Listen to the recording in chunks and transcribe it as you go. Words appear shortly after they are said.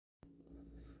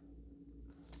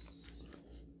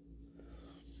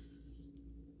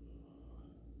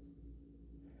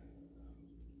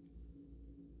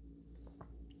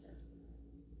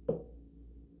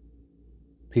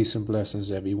Peace and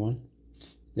blessings, everyone.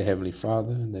 The Heavenly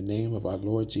Father, in the name of our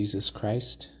Lord Jesus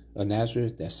Christ of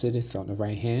Nazareth, that sitteth on the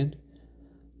right hand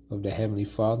of the Heavenly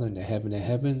Father in the heaven of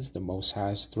heavens, the Most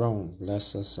High's throne,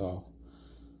 bless us all.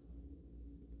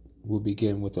 We'll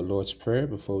begin with the Lord's Prayer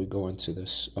before we go into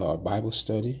this Bible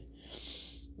study.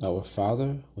 Our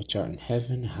Father, which art in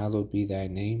heaven, hallowed be thy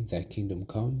name. Thy kingdom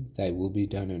come, thy will be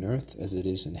done on earth as it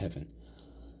is in heaven.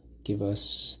 Give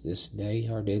us this day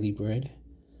our daily bread,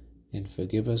 and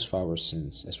forgive us for our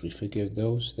sins, as we forgive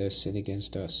those that sin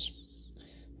against us.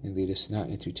 And lead us not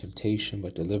into temptation,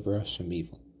 but deliver us from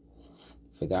evil.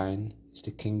 For thine is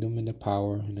the kingdom, and the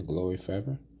power, and the glory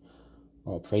forever.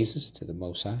 All praises to the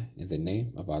Most High, in the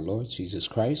name of our Lord Jesus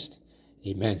Christ.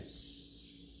 Amen.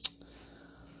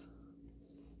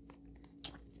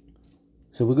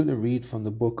 So we're going to read from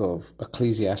the book of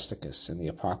Ecclesiasticus in the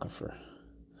Apocrypha,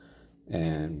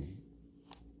 and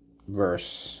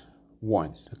verse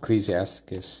 1,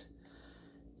 Ecclesiasticus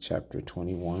chapter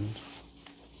 21.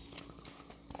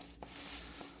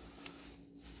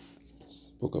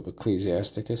 Book of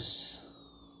Ecclesiasticus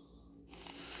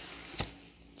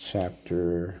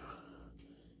chapter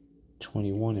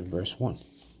 21 and verse 1.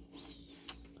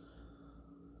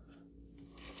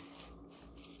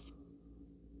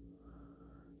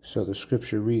 So the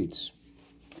scripture reads,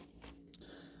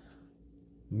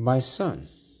 "My son,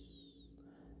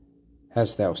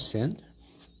 hast thou sinned?"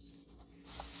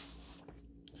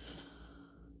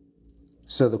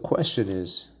 So the question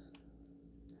is,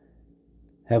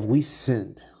 have we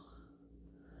sinned?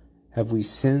 Have we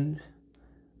sinned?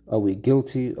 Are we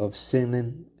guilty of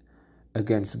sinning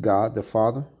against God the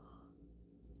Father?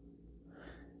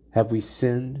 Have we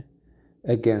sinned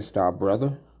against our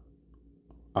brother,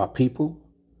 our people?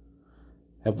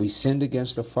 Have we sinned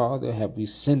against the Father? Have we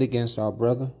sinned against our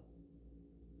brother?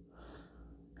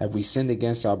 Have we sinned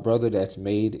against our brother that's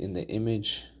made in the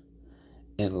image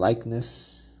and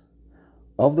likeness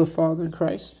of the Father in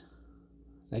Christ?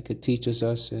 That could teach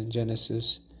us in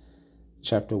Genesis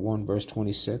chapter 1, verse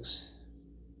 26.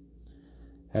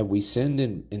 Have we sinned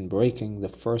in breaking the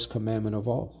first commandment of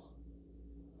all?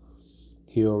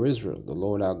 Hear, O Israel, the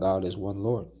Lord our God is one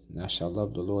Lord. And thou shalt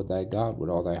love the Lord thy God with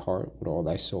all thy heart, with all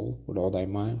thy soul, with all thy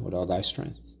mind, with all thy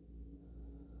strength.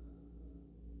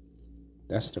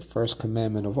 That's the first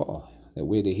commandment of all, that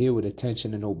we're to hear with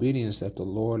attention and obedience that the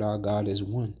Lord our God is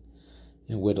one,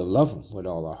 and we're to love him with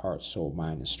all our heart, soul,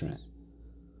 mind, and strength.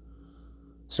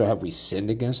 So have we sinned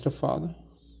against the Father?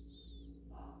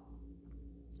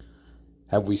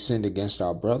 Have we sinned against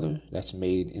our brother that's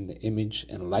made in the image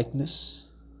and likeness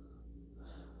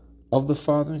of the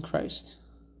Father in Christ?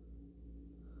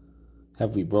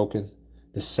 Have we broken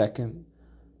the second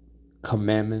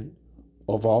commandment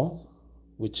of all,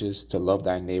 which is to love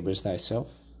thy neighbors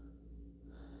thyself?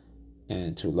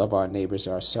 And to love our neighbors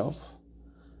ourselves.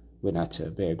 We're not to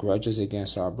bear grudges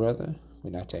against our brother. We're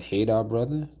not to hate our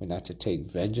brother. We're not to take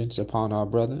vengeance upon our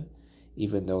brother,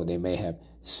 even though they may have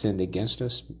sinned against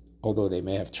us, although they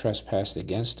may have trespassed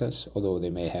against us, although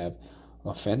they may have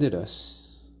offended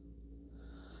us.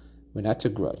 We're not to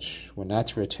grudge. We're not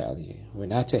to retaliate. We're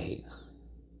not to hate.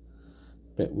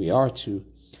 But we are to,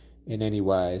 in any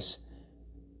wise,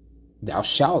 thou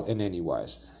shalt in any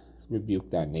wise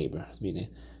rebuke thy neighbor, meaning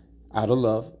out of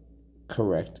love,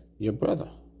 correct your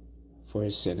brother for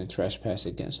his sin and trespass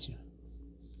against you.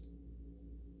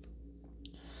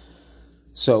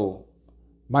 So,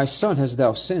 my son, hast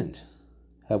thou sinned?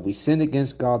 Have we sinned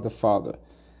against God the Father?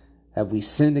 Have we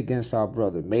sinned against our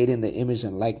brother, made in the image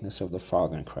and likeness of the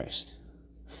Father in Christ?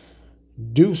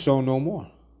 Do so no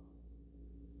more.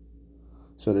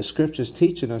 So the scripture's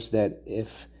teaching us that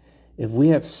if we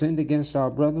have sinned against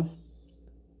our brother,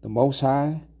 the Most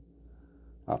High,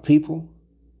 our people,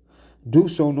 do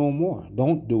so no more.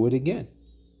 Don't do it again.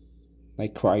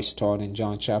 Like Christ taught in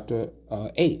John chapter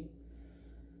 8.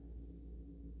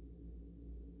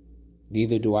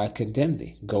 Neither do I condemn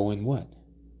thee. Go and what?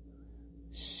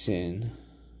 Sin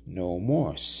no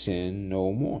more. Sin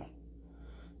no more.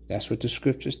 That's what the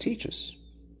scriptures teach us.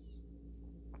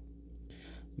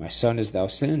 My son, as thou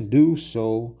sinned, do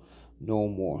so no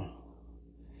more.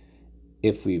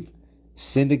 If we've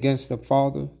sinned against the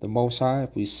Father, the Most High,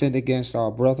 if we sinned against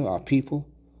our brother, our people,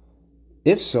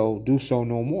 if so, do so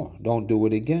no more. Don't do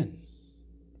it again.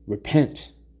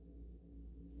 Repent.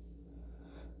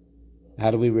 How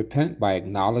do we repent? By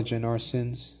acknowledging our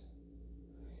sins,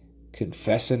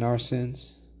 confessing our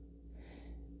sins,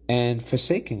 and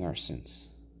forsaking our sins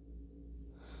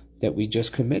that we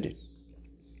just committed.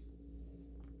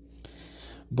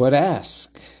 But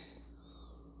ask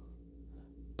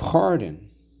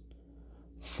pardon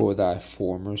for thy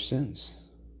former sins.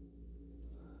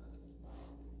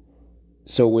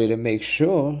 So we're to make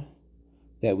sure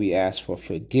that we ask for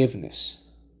forgiveness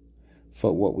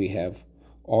for what we have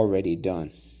already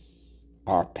done.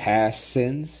 Our past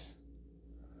sins,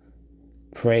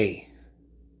 pray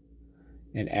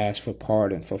and ask for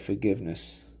pardon, for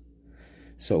forgiveness.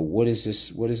 So what is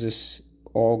this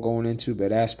all going into?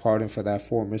 But ask pardon for thy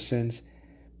former sins.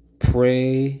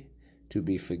 Pray to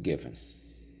be forgiven.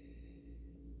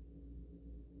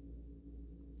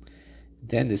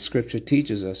 Then the scripture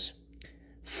teaches us,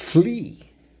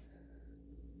 flee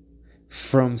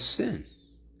from sin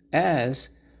as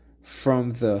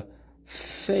from the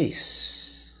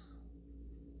face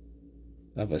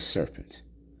of a serpent.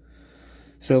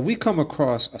 So if we come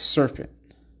across a serpent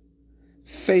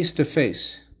face to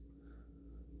face,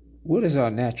 what is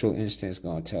our natural instinct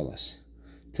going to tell us?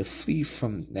 To flee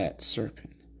from that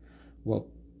serpent. Well,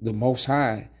 the Most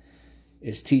High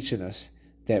is teaching us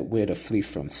that we're to flee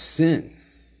from sin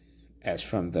as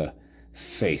from the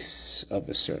face of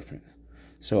a serpent.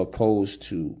 So opposed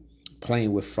to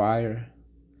playing with fire,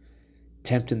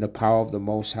 tempting the power of the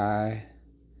Most High,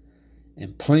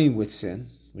 and playing with sin,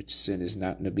 which sin is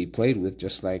not to be played with,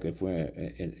 just like if we're,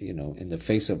 in the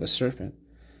face of a serpent.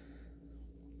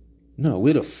 No,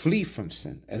 we're to flee from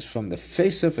sin as from the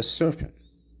face of a serpent.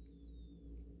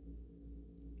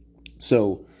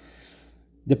 So,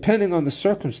 depending on the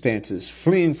circumstances,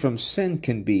 fleeing from sin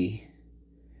can be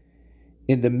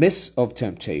in the midst of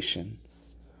temptation,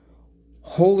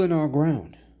 holding our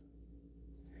ground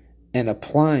and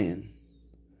applying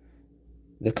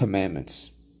the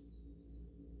commandments.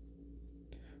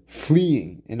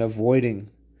 Fleeing and avoiding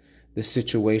the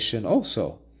situation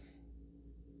also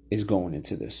is going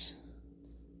into this.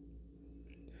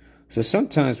 So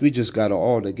sometimes we just got to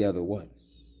all together what?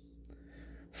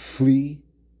 Flee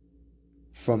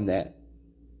from that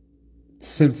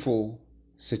sinful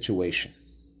situation.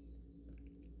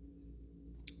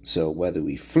 So whether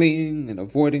we fleeing and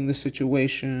avoiding the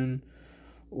situation,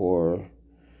 or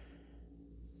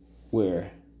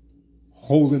we're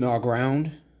holding our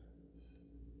ground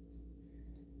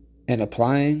and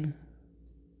applying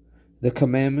the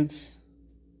commandments,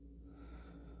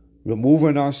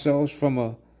 removing ourselves from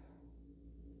a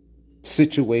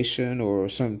situation or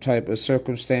some type of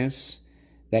circumstance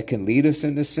that can lead us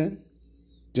into sin,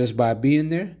 just by being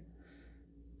there,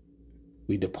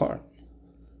 we depart.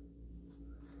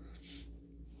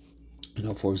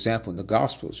 For example, in the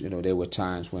Gospels, there were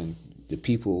times when the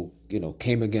people,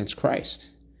 came against Christ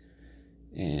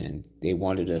and they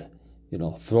wanted to,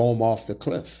 throw him off the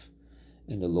cliff.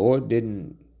 And the Lord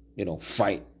didn't,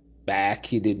 fight back.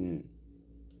 He didn't,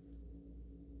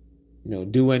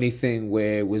 do anything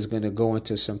where it was going to go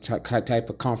into some type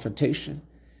of confrontation.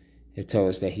 It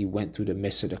tells us that he went through the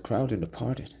midst of the crowd and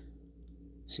departed.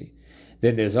 See,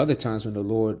 then there's other times when the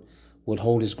Lord would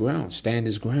hold his ground, stand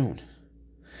his ground.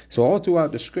 So all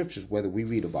throughout the scriptures, whether we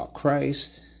read about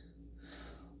Christ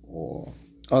or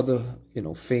other,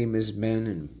 famous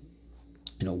men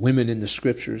and, women in the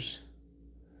scriptures,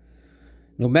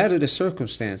 no matter the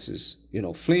circumstances,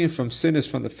 fleeing from sinners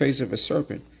from the face of a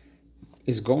serpent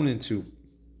is going into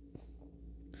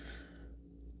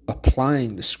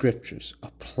applying the scriptures,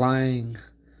 applying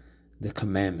the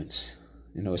commandments.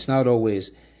 It's not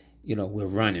always, we're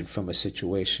running from a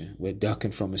situation. We're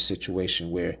ducking from a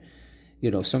situation where,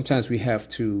 sometimes we have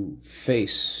to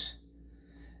face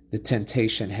the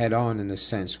temptation head on, in a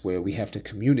sense where we have to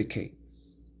communicate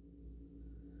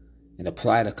and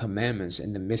apply the commandments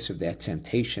in the midst of that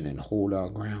temptation and hold our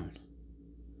ground.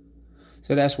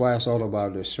 So that's why it's all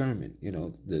about discernment,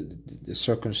 the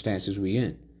circumstances we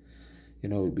in.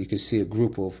 We could see a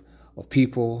group of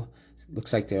people, it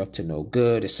looks like they're up to no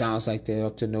good. It sounds like they're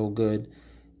up to no good.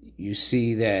 You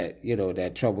see that,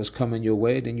 that trouble's coming your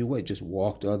way, then you just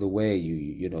walk the other way.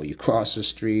 You cross the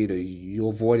street, or you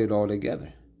avoid it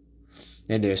altogether.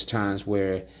 And there's times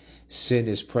where sin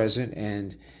is present,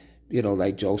 and,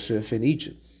 like Joseph in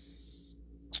Egypt,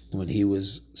 when he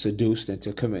was seduced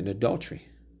into committing adultery,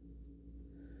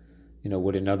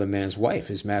 with another man's wife,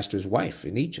 his master's wife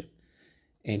in Egypt.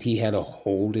 And he had to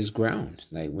hold his ground.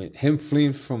 Like with him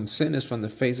fleeing from sinners from the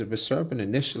face of a serpent,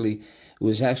 initially, it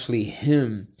was actually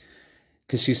him,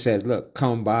 because she said, look,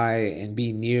 come by and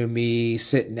be near me,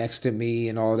 sit next to me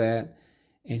and all that.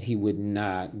 And he would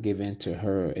not give in to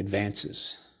her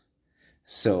advances.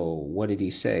 So what did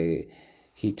he say?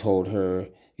 He told her,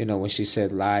 when she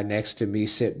said, lie next to me,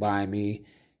 sit by me,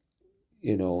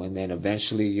 and then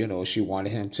eventually, she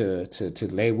wanted him to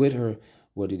lay with her.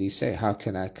 What did he say? How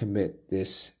can I commit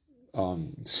this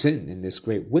sin and this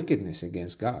great wickedness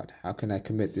against God? How can I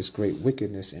commit this great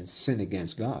wickedness and sin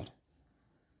against God?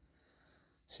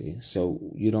 See, so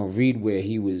you don't read where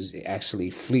he was actually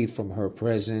freed from her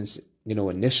presence,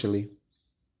 initially.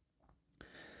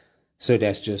 So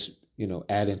that's just,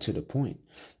 adding to the point.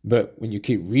 But when you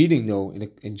keep reading, though,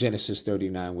 in Genesis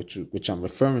 39, which I'm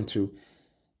referring to,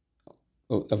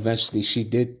 eventually she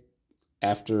did,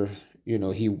 after,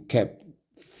 he kept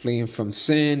fleeing from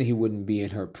sin, he wouldn't be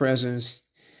in her presence.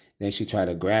 Then she tried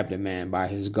to grab the man by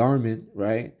his garment,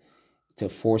 right, to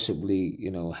forcibly,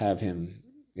 have him,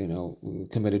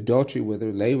 commit adultery with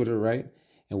her, lay with her, right?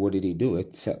 And what did he do?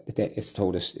 It's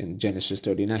told us in Genesis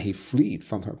 39, he fled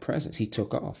from her presence. He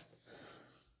took off.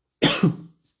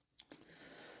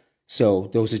 So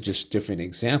those are just different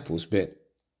examples. But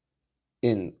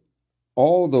in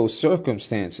all those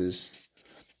circumstances,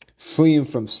 fleeing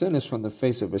from sin is from the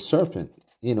face of a serpent.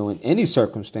 In any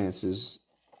circumstances,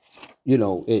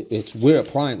 we're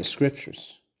applying the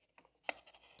scriptures.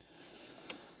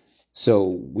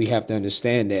 So we have to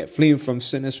understand that fleeing from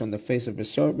sinners from the face of a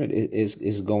serpent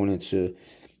is going into,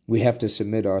 we have to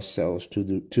submit ourselves to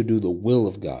do the will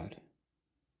of God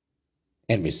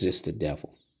and resist the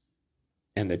devil,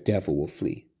 and the devil will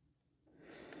flee.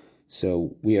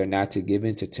 So we are not to give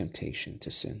in to temptation to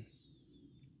sin.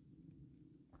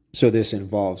 So this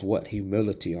involves what?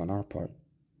 Humility on our part.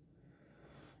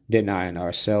 Denying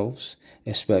ourselves,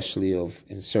 especially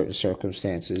in certain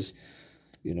circumstances,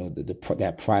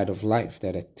 that pride of life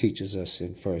that it teaches us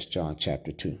in 1 John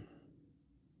chapter 2.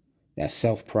 That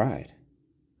self-pride.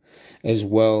 As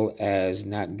well as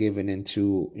not giving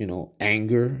into,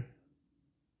 anger,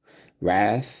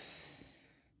 wrath,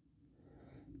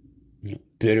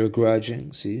 bitter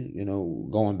grudging. See,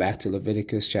 going back to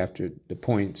Leviticus chapter, the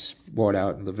points brought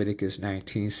out in Leviticus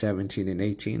 19, 17, and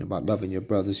 18 about loving your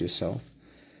brothers yourself.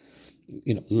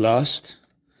 Lust,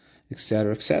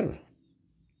 etc., etc.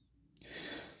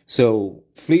 So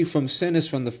flee from sin is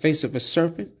from the face of a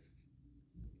serpent.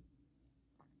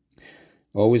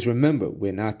 Always remember,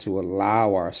 we're not to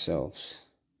allow ourselves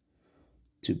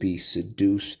to be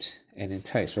seduced and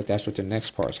enticed. But that's what the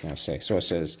next part is going to say. So it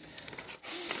says,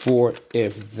 for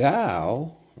if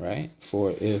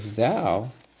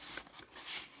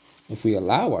we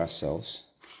allow ourselves,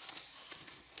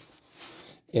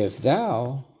 if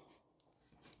thou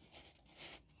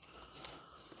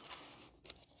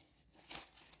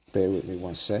bear with me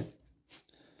one sec.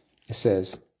 It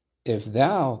says, if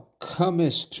thou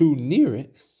comest too near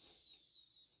it,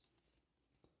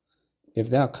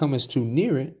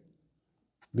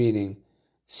 meaning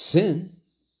sin,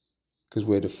 because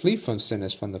we're to flee from sin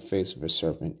as from the face of a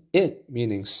serpent. It,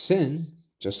 meaning sin,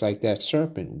 just like that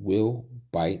serpent, will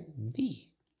bite thee.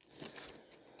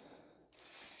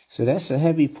 So that's a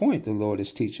heavy point the Lord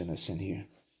is teaching us in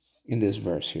this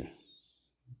verse here.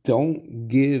 Don't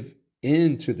give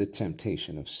into the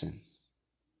temptation of sin.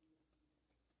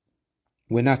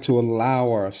 We're not to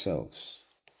allow ourselves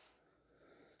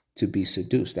to be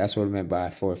seduced. That's what I meant by,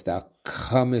 for if thou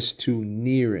comest too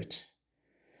near it.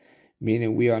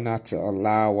 Meaning we are not to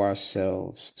allow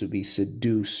ourselves to be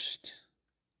seduced,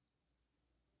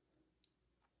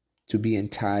 to be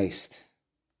enticed.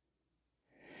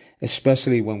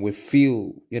 Especially when we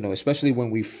feel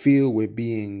we're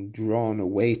being drawn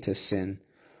away to sin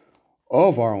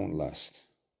of our own lust,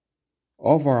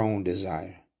 of our own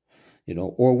desire,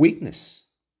 or weakness,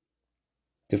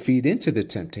 to feed into the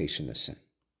temptation of sin.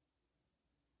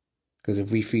 Because if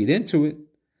we feed into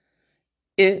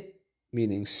it,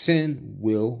 meaning sin,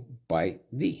 will bite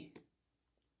thee.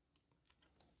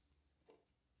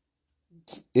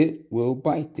 It will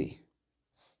bite thee.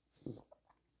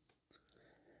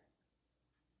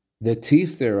 The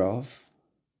teeth thereof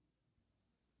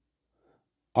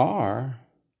are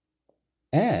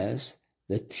as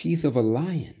the teeth of a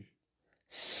lion,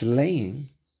 slaying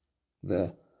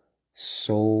the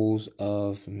souls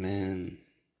of men.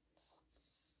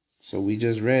 So we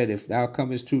just read, if thou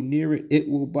comest too near it, it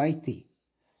will bite thee.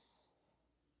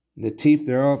 The teeth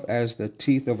thereof as the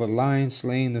teeth of a lion,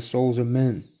 slaying the souls of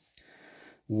men.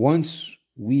 Once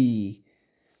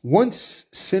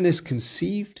sin is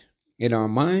conceived in our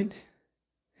mind,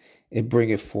 it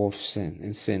bringeth forth sin.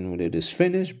 And sin, when it is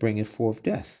finished, bringeth forth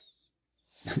death.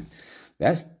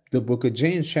 That's the book of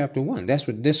James chapter 1. That's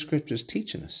what this scripture is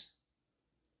teaching us.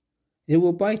 It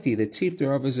will bite thee. The teeth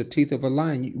thereof is the teeth of a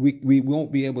lion. We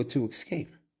won't be able to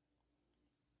escape.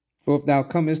 For if thou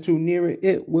comest too near it,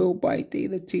 it will bite thee.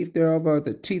 The teeth thereof are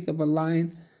the teeth of a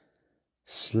lion,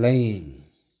 slaying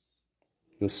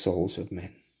the souls of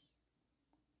men.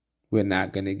 We're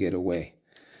not going to get away.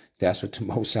 That's what the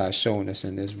Most High is showing us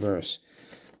in this verse.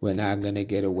 We're not going to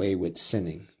get away with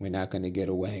sinning. We're not going to get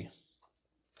away.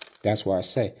 That's why I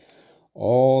say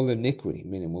all iniquity,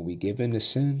 meaning when we give in to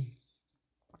sin,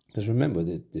 Because remember,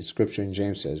 the scripture in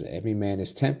James says, every man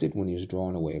is tempted when he is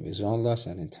drawn away of his own lust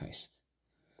and enticed.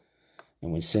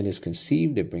 And when sin is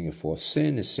conceived, it bringeth forth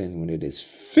sin. And sin, when it is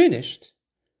finished,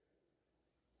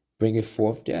 bringeth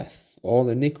forth death. All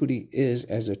iniquity is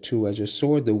as a two-edged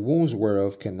sword, the wounds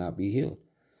whereof cannot be healed.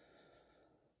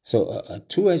 So a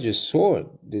two-edged sword,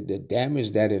 the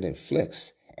damage that it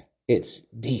inflicts, it's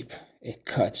deep. It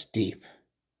cuts deep.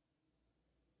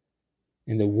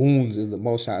 And the wounds of the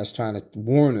Most High is trying to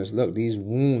warn us, look, these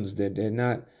wounds, that they're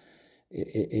not,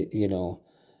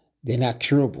 they're not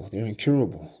curable. They're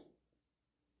incurable.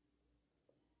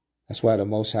 That's why the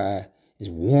Most High is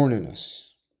warning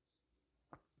us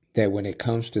that when it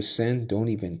comes to sin, don't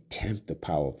even tempt the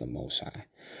power of the Most High.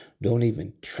 Don't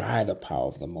even try the power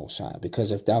of the Most High.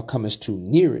 Because if thou comest too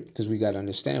near it, because we got to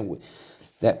understand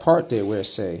that part there where it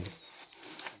say,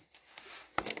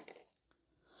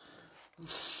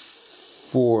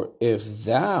 for if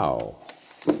thou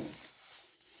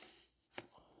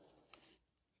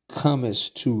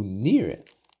comest too near it,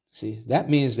 see, that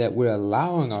means that we're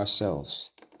allowing ourselves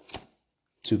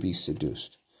to be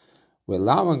seduced. We're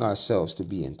allowing ourselves to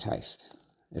be enticed.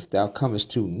 If thou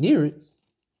comest too near it,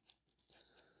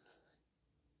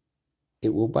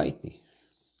 it will bite thee.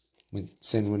 When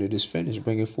sin, when it is finished,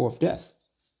 bringeth forth death.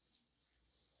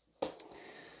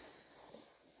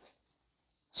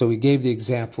 So we gave the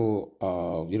example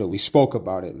of, we spoke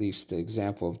about at least the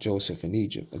example of Joseph in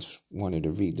Egypt. I just wanted to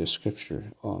read the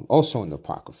scripture. Also in the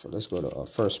Apocrypha. Let's go to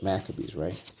 1 Maccabees,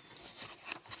 right?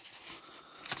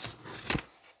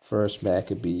 1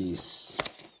 Maccabees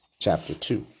chapter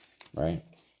 2, right?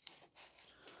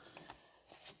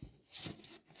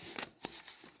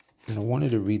 And I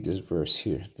wanted to read this verse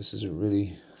here. This is a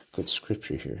really good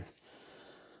scripture here.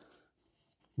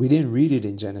 We didn't read it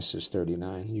in Genesis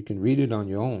 39. You can read it on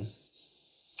your own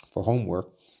for homework,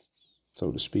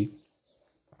 so to speak.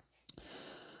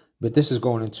 But this is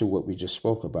going into what we just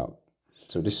spoke about.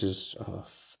 So this is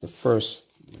the first,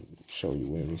 let me show you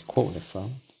where we're quoting it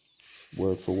from,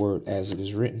 word for word as it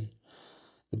is written.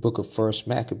 The book of 1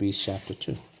 Maccabees chapter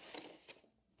 2.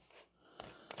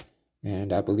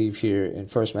 And I believe here in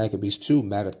 1 Maccabees 2,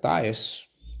 Mattathias,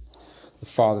 the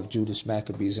father of Judas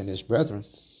Maccabees and his brethren,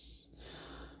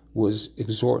 was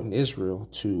exhorting Israel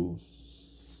to,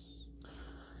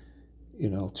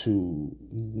 to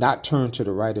not turn to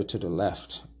the right or to the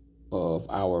left of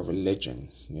our religion.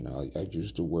 I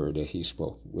used the word that he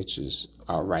spoke, which is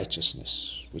our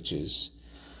righteousness, which is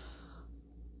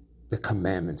the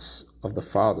commandments of the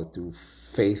Father through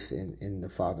faith in the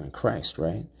Father in Christ,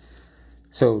 right?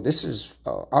 So this is,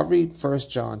 I'll read 1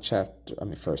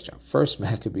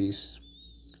 Maccabees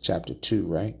chapter 2,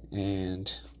 right?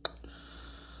 And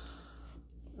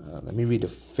let me read the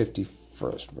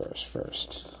 51st verse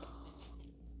first.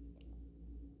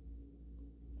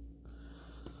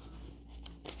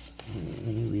 Let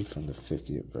me read from the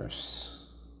 50th verse.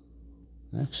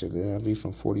 Actually, I'll read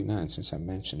from 49 since I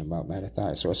mentioned about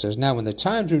Mattathias. So it says, now when the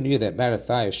time drew near that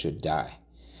Mattathias should die,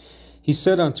 he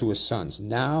said unto his sons,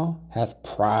 now hath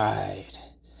pride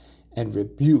and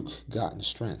rebuke gotten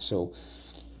strength. So,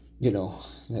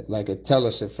 like it tells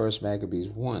us at 1 Maccabees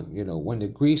 1, when the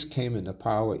Greeks came into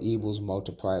power, evils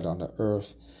multiplied on the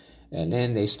earth. And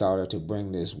then they started to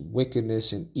bring this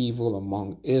wickedness and evil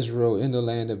among Israel, in the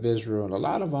land of Israel. And a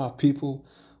lot of our people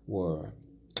were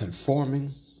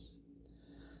conforming.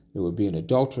 They were being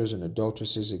adulterers and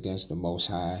adulteresses against the Most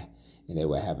High. And they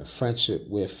were having friendship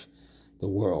with the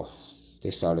world.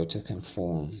 They started to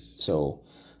conform. So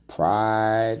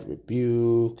pride,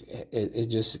 rebuke, it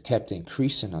just kept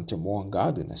increasing unto more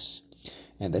ungodliness.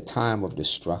 And the time of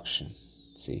destruction,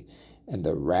 see, and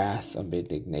the wrath of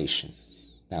indignation.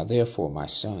 Now, therefore, my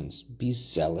sons, be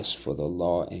zealous for the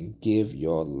law and give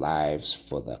your lives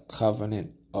for the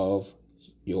covenant of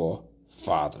your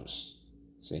fathers.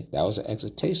 See, that was an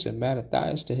exhortation of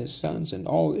Mattathias to his sons and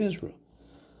all Israel.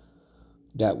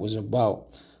 That was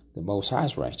about the Most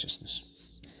High's righteousness.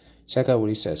 Check out what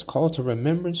he says. Call to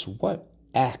remembrance what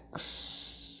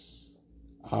acts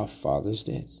our fathers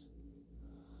did.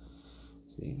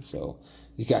 See, so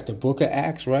you got the book of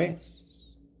Acts, right?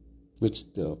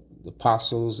 Which the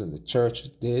apostles and the church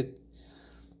did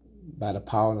by the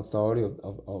power and authority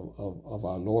of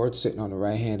our Lord sitting on the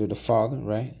right hand of the Father,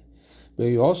 right? But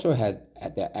you also had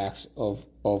at the acts of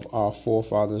our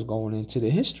forefathers going into the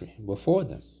history before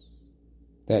them.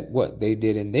 That what they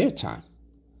did in their time.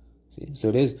 See,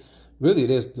 so there's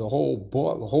the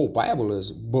whole Bible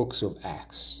is books of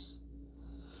Acts,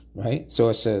 right? So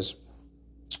it says,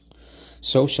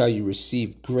 so shall you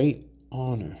receive great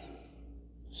honor.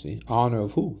 See, honor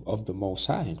of who? Of the Most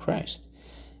High in Christ.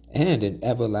 And an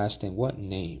everlasting what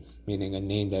name? Meaning a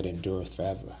name that endureth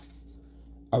forever.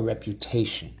 A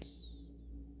reputation.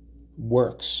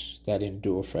 Works that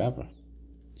endure forever.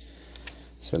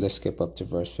 So let's skip up to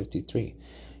verse 53.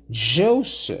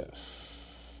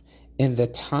 Joseph, in the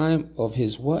time of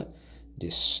his what?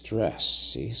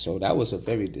 Distress. See, so that was a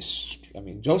very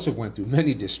Joseph went through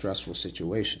many distressful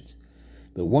situations.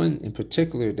 But one in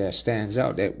particular that stands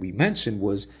out that we mentioned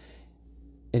was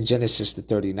in Genesis, the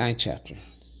 39th chapter.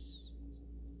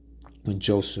 When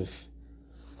Joseph,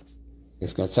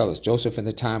 it's going to tell us, Joseph in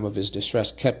the time of his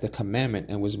distress kept the commandment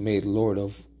and was made Lord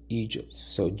of Egypt.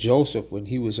 So Joseph, when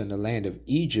he was in the land of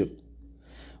Egypt,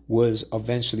 was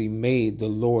eventually made the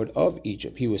Lord of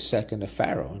Egypt. He was second to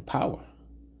Pharaoh in power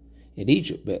in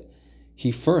Egypt. But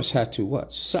he first had to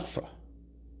what? Suffer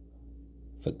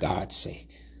for God's sake,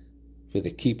 for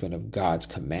the keeping of God's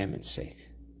commandments' sake,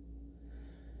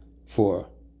 for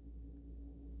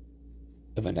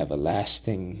of an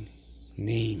everlasting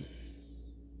name.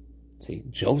 See,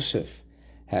 Joseph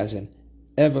has an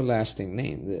everlasting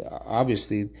name.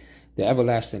 Obviously, the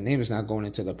everlasting name is not going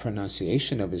into the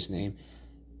pronunciation of his name.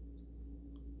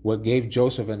 What gave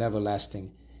Joseph an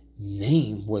everlasting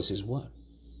name was his what?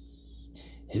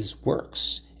 His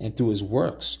works. And through his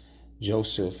works,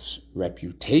 Joseph's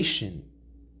reputation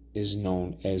is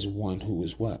known as one who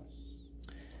is what?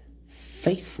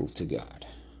 Faithful to God.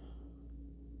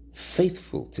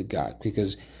 Faithful to God.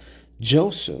 Because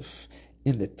Joseph,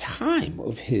 in the time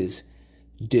of his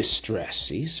distress,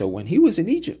 see, so when he was in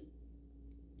Egypt,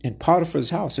 in Potiphar's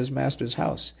house, his master's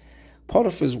house,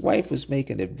 Potiphar's wife was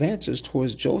making advances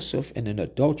towards Joseph in an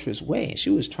adulterous way. And she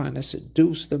was trying to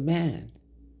seduce the man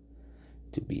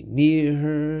to be near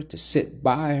her, to sit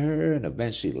by her, and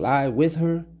eventually lie with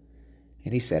her.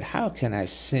 And he said, how can I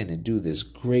sin and do this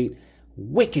great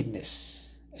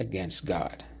wickedness against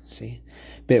God? See?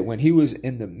 But when he was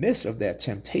in the midst of that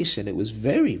temptation, it was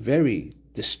very, very,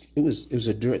 it was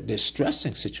a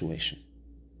distressing situation.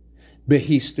 But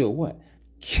he still what?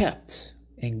 Kept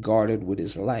and guarded with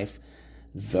his life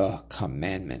the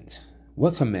commandment.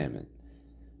 What commandment?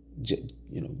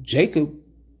 Jacob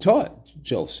taught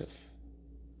Joseph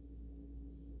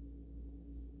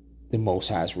the Most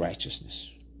High's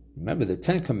righteousness. Remember the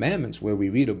 10 commandments where we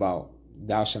read about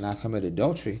thou shalt not commit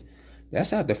adultery.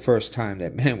 That's not the first time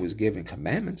that man was given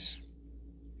commandments.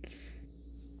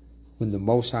 When the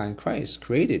Most High in Christ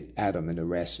created Adam and the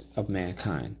rest of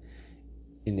mankind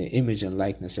in the image and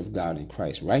likeness of God in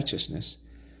Christ's righteousness,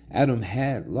 Adam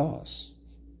had laws.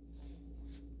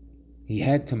 He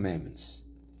had commandments.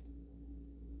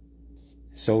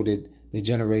 So did the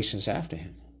generations after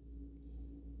him.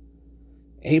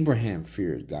 Abraham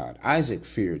feared God. Isaac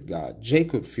feared God.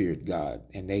 Jacob feared God.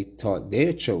 And they taught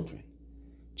their children.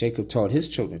 Jacob taught his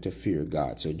children to fear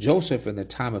God. So Joseph, in the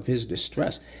time of his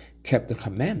distress, kept the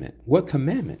commandment. What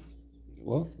commandment?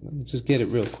 Well, let me just get it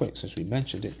real quick since we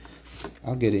mentioned it.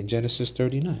 I'll get it in Genesis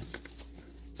 39.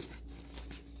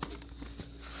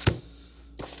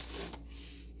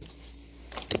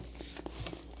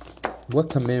 What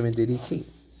commandment did he keep?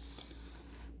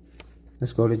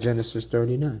 Let's go to Genesis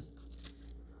 39.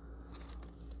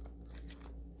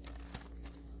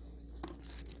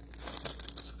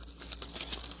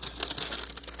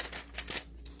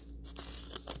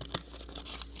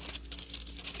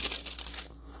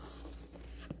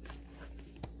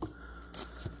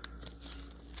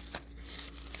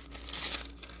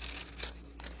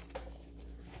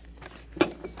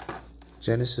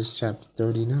 Genesis chapter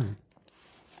 39.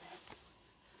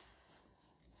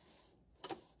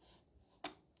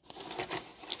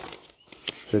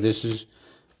 So this is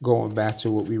going back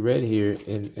to what we read here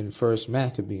in 1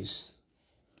 Maccabees,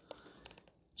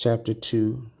 chapter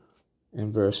 2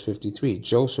 and verse 53.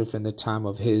 Joseph, in the time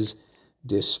of his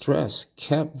distress,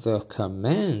 kept the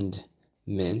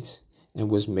commandment and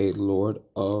was made Lord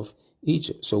of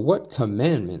Egypt. So what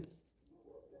commandment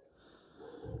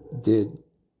did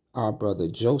our brother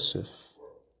Joseph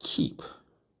keep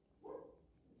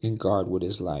and guard with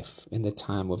his life in the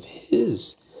time of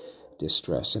his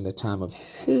distress, in the time of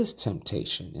his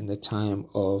temptation, in the time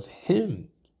of him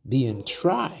being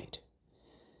tried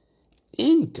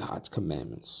in God's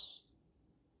commandments?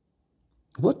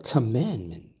 What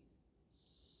commandment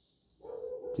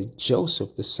did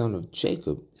Joseph, the son of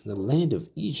Jacob, in the land of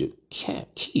Egypt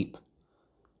keep?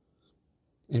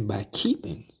 And by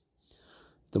keeping,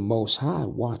 the Most High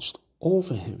watched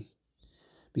over him,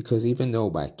 because even though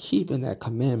by keeping that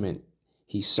commandment,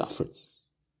 he suffered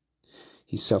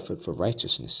for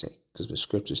righteousness' sake, because the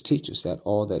scriptures teach us that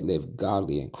all that live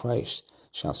godly in Christ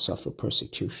shall suffer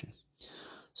persecution.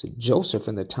 So Joseph,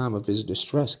 in the time of his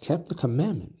distress, kept the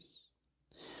commandment.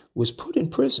 was put in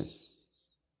prison.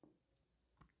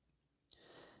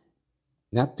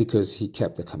 Not because he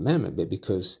kept the commandment, but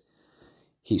because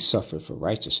he suffered for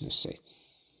righteousness' sake.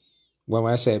 Well,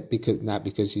 when I say because, not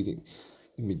because he didn't,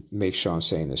 let me make sure I'm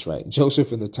saying this right.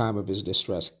 Joseph, in the time of his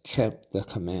distress, kept the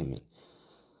commandment.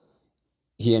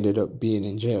 He ended up being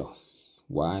in jail.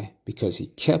 Why? Because he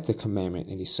kept the commandment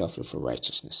and he suffered for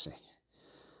righteousness' sake.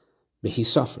 But he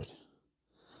suffered.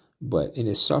 But in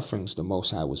his sufferings, the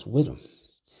Most High was with him,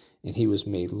 and he was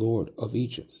made Lord of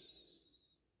Egypt.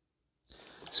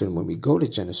 So when we go to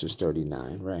Genesis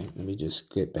 39, right, let me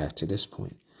just get back to this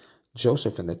point.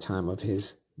 Joseph, in the time of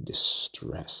his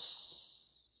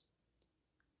distress.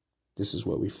 This is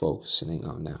what we're focusing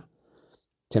on now.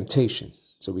 Temptation,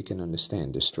 so we can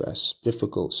understand distress.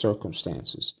 Difficult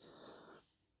circumstances.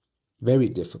 Very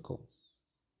difficult.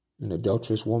 An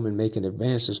adulterous woman making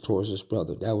advances towards his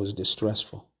brother. That was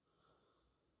distressful.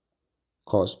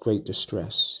 Caused great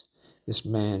distress. This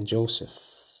man, Joseph,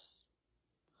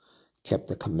 kept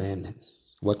the commandment.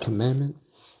 What commandment?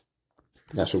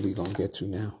 That's what we're going to get to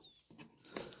now.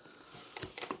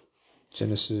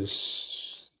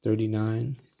 Genesis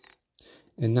 39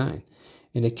 and 9.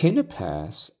 And it came to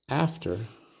pass after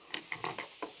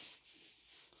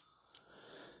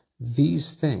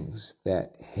these things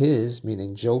that his,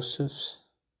 meaning Joseph's,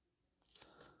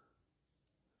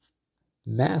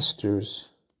 master's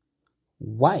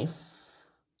wife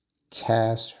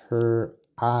cast her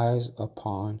eyes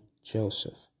upon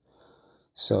Joseph.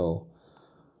 So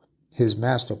his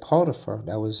master Potiphar,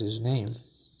 that was his name.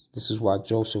 This is why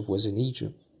Joseph was in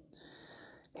Egypt.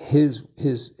 His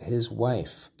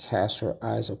wife cast her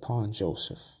eyes upon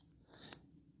Joseph.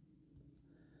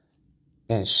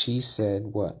 And she said,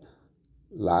 what?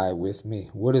 Lie with me.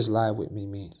 What does lie with me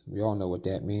mean? We all know what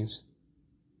that means.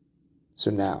 So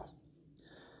now,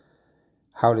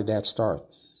 how did that start?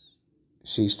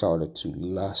 She started to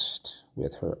lust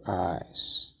with her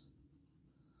eyes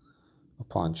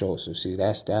upon Joseph. See,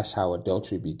 that's how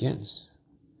adultery begins.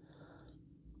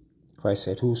 Christ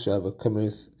said, whosoever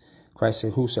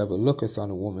looketh on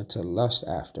a woman to lust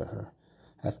after her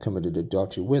hath committed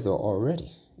adultery with her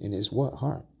already in his what?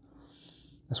 Heart.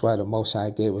 That's why the Most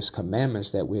High gave us commandments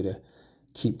that we're to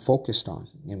keep focused on.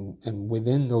 And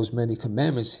within those many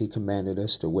commandments, he commanded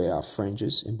us to wear our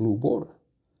fringes in blue border.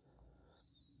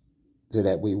 So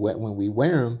that when we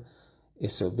wear them,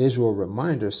 it's a visual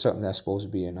reminder of something that's supposed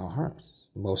to be in our heart.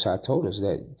 The Most High told us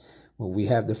that when we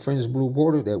have the fringe blue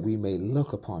border, that we may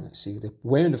look upon it. See,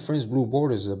 wearing the fringe blue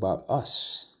border is about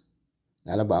us,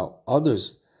 not about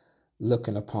others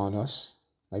looking upon us,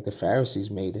 like the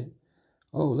Pharisees made it.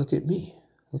 Oh, look at me.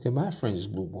 Look at my fringe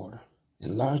blue border.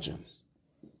 Enlarge them.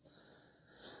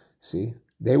 See,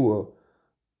 they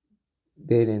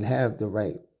didn't have the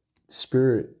right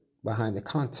spirit behind the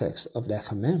context of that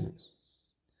commandment.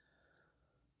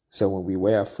 So when we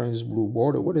wear our fringe blue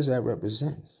border, what does that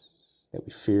represent? That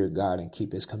we fear God and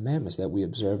keep his commandments, that we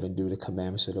observe and do the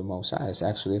commandments of the Most High. It's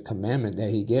actually a commandment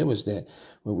that he gave us, that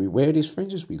when we wear these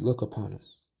fringes, we look upon them.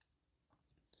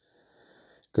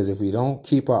 Because if we don't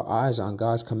keep our eyes on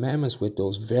God's commandments with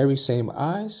those very same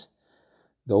eyes,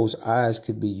 those eyes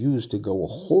could be used to go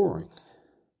a-whoring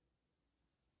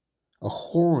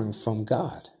from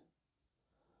God,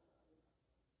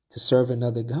 to serve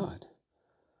another God.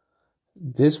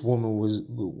 This woman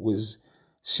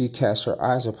she cast her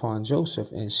eyes upon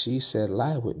Joseph and she said,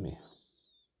 lie with me.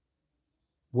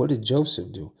 What did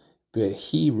Joseph do? But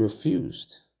he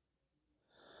refused.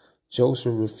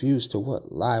 Joseph refused to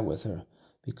what? Lie with her,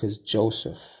 because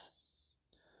Joseph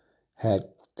had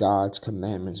God's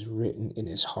commandments written in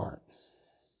his heart.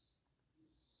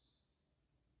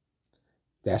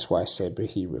 That's why I said,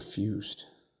 but he refused.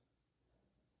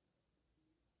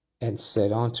 And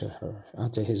said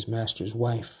unto his master's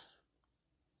wife.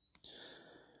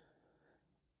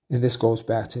 And this goes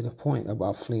back to the point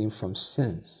about fleeing from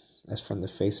sin, as from the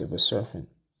face of a serpent.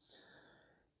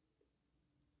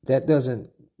 That doesn't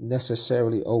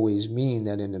necessarily always mean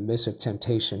that in the midst of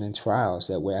temptation and trials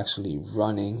that we're actually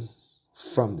running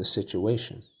from the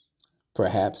situation.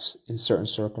 Perhaps in certain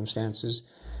circumstances,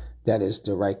 that is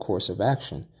the right course of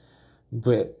action.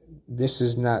 But this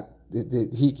is not,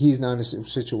 he's not in a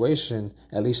situation,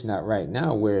 at least not right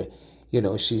now, where,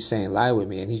 she's saying, lie with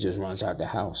me, and he just runs out the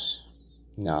house.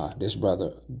 Nah, this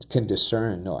brother can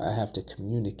discern. No, I have to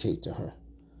communicate to her.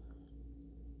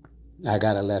 I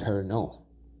got to let her know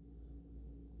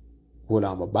what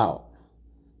I'm about.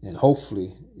 And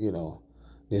hopefully,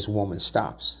 this woman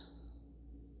stops.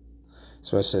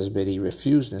 So it says, but he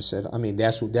refused and said,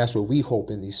 that's what we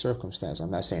hope in these circumstances.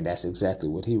 I'm not saying that's exactly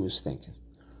what he was thinking.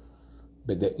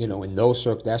 But that, in those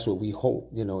circles, that's what we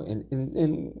hope,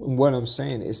 and what I'm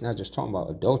saying, it's not just talking about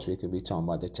adultery. It could be talking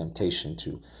about the temptation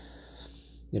to,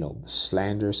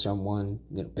 slander someone,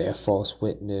 bear false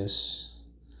witness,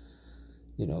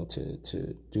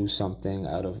 to do something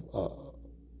out of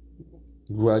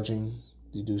grudging,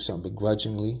 to do something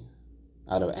begrudgingly,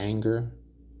 out of anger.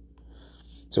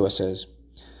 So it says,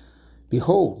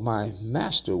 behold, my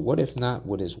master, what if not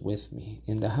what is with me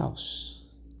in the house?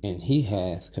 And he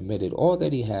hath committed all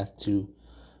that he hath to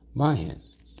my hand.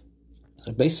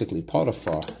 So basically,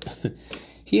 Potiphar,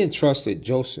 he entrusted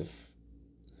Joseph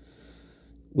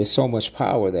with so much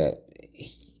power that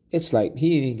it's like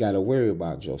he ain't got to worry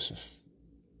about Joseph.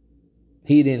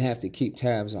 He didn't have to keep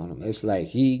tabs on him. It's like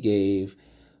he gave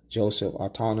Joseph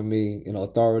autonomy and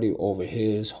authority over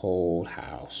his whole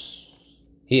house.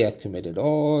 He hath committed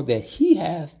all that he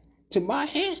hath to my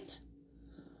hand.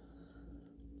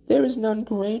 There is none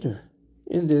greater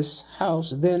in this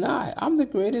house than I. I'm the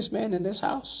greatest man in this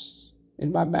house,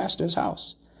 in my master's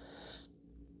house.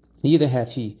 Neither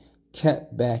hath he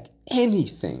kept back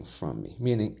anything from me,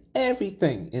 meaning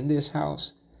everything in this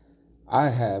house, I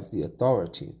have the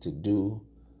authority to do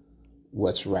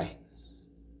what's right.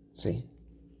 See?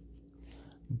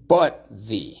 But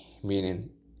thee,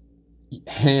 meaning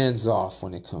hands off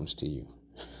when it comes to you.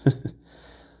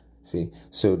 See?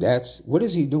 So what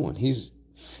is he doing? He's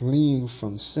fleeing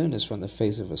from sinners from the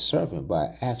face of a serpent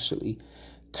by actually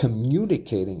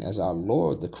communicating as our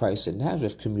Lord, the Christ of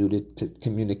Nazareth,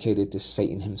 communicated to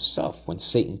Satan himself when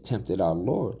Satan tempted our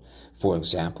Lord, for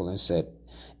example, and said,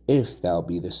 if thou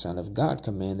be the Son of God,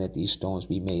 command that these stones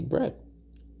be made bread.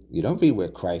 You don't read where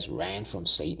Christ ran from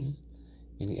Satan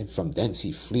and from thence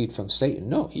he fled from Satan.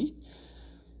 No, he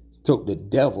took the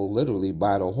devil literally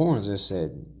by the horns and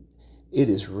said, it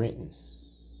is written,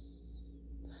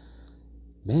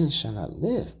 man shall not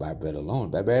live by bread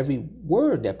alone, but by every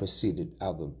word that proceeded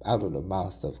out of the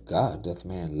mouth of God doth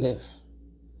man live.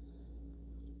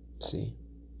 See?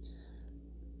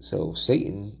 So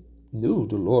Satan knew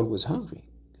the Lord was hungry,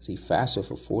 because he fasted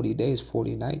for 40 days,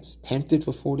 40 nights, tempted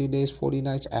for 40 days, 40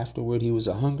 nights. Afterward, he was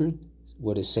a-hungered.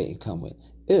 What does Satan come with?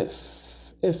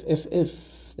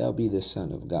 If thou be the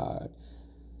Son of God.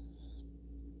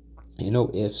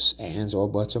 No ifs, ands, or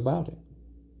buts about it.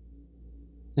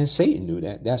 And Satan knew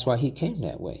that. That's why he came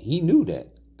that way. He knew that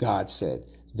God said,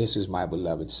 this is my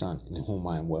beloved Son in whom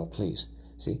I am well pleased.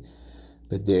 See?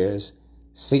 But there's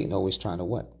Satan always trying to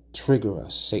what? Trigger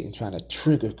us. Satan trying to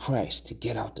trigger Christ to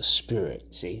get out the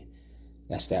spirit. See?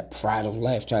 That's that pride of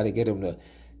life, trying to get him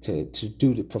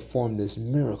to perform this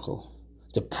miracle,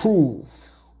 to prove,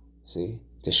 see,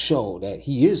 to show that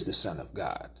he is the Son of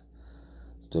God.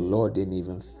 The Lord didn't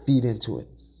even feed into it.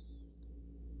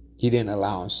 He didn't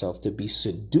allow himself to be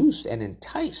seduced and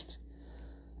enticed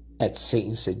at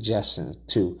Satan's suggestion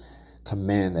to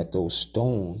command that those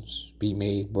stones be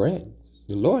made bread.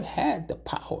 The Lord had the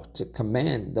power to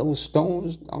command those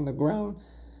stones on the ground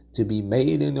to be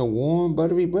made into warm,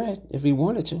 buttery bread if he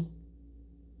wanted to.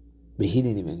 But he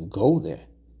didn't even go there.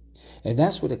 And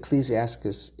that's what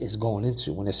Ecclesiastes is going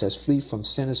into when it says, flee from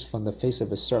sinners from the face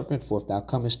of a serpent, for if thou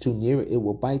comest too near it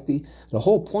will bite thee. The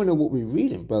whole point of what we're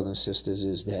reading, brothers and sisters,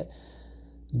 is that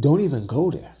don't even go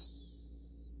there.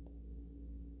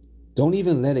 Don't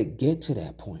even let it get to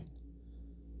that point.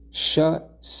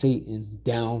 Shut Satan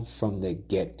down from the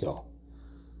get-go.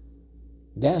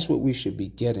 That's what we should be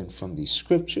getting from these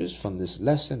scriptures, from this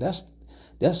lesson.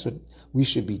 That's what we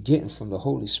should be getting from the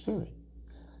Holy Spirit.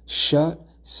 Shut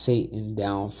Satan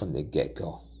down from the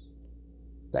get-go.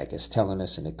 Like it's telling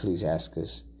us in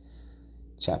Ecclesiastes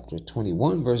chapter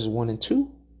 21, verses 1 and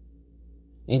 2.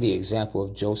 In the example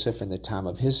of Joseph in the time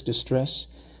of his distress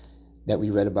that we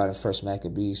read about in 1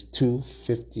 Maccabees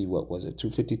 2:50, what was it,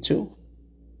 252?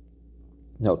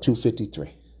 No, 253,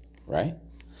 right?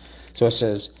 So it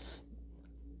says,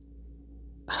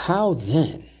 how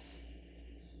then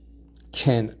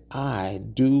can I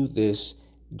do this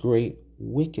great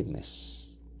wickedness?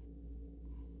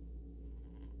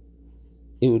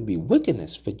 It would be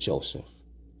wickedness for Joseph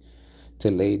to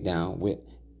lay down with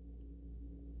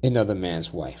another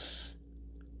man's wife,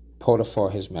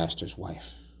 Potiphar, his master's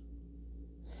wife.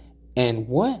 And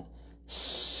what?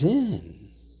 Sin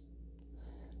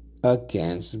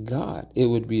against God. It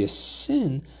would be a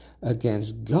sin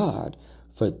against God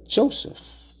for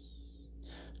Joseph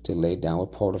to lay down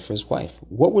with Potiphar's wife.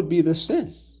 What would be the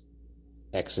sin?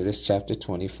 Exodus chapter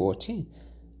 20:14.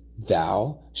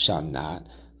 Thou shalt not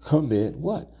commit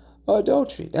what?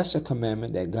 Adultery. That's a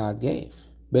commandment that God gave.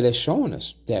 But it's showing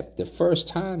us that the first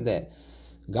time that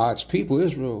God's people,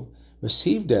 Israel,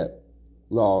 received that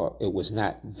law, it was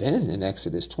not then in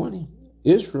Exodus 20.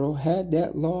 Israel had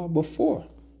that law before.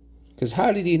 Because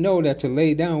how did he know that to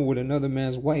lay down with another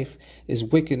man's wife is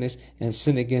wickedness and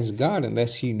sin against God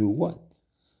unless he knew what?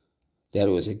 That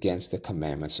it was against the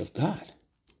commandments of God.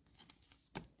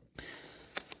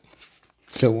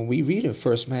 So when we read in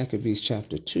 1 Maccabees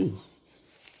chapter 2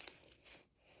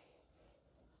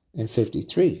 and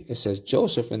 53, it says,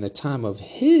 Joseph in the time of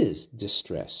his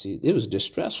distress. See, it was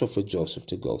distressful for Joseph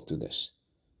to go through this.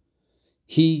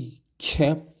 He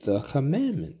kept the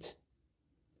commandment.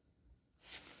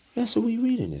 That's what we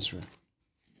read in Israel.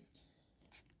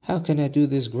 How can I do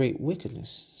this great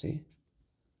wickedness? See?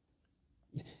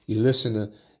 You listen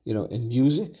to, in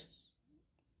music,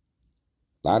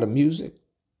 a lot of music,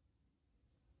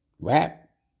 rap,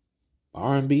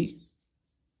 R&B,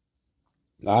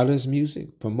 a lot of this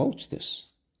music promotes this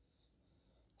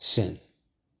sin.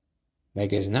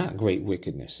 Like it's not great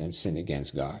wickedness and sin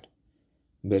against God,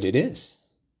 but it is.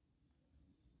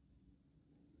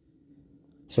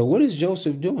 So what is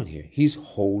Joseph doing here? He's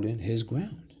holding his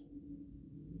ground.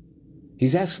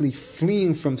 He's actually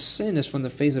fleeing from sin as from the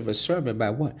face of a serpent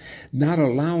by what? Not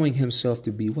allowing himself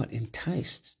to be what?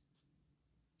 Enticed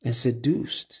and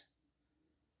seduced.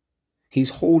 He's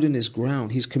holding his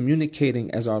ground. He's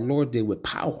communicating as our Lord did with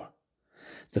power,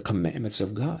 the commandments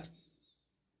of God.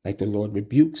 Like the Lord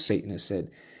rebuked Satan and said,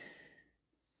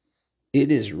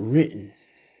 it is written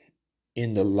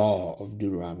in the law of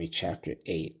Deuteronomy chapter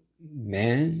 8,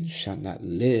 man shall not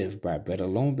live by bread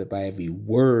alone, but by every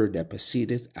word that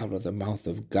proceedeth out of the mouth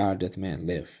of God doth man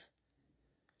live.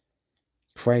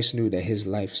 Christ knew that his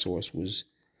life source was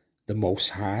the Most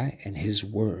High and his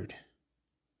word,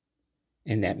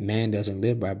 and that man doesn't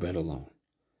live by bread alone.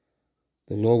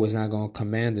 The Lord was not going to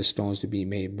command the stones to be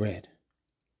made bread,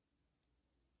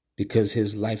 because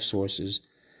his life source is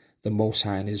the Most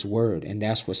High and his word, and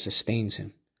that's what sustains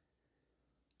him.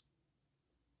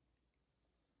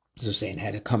 So Satan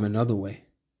had to come another way.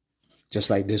 Just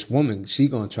like this woman, she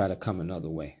going to try to come another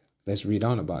way. Let's read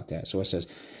on about that. So it says,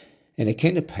 and it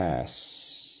came to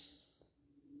pass.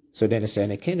 So then it said,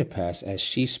 and it came to pass as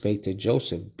she spake to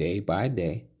Joseph day by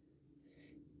day,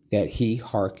 that he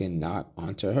hearkened not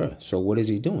unto her. So what is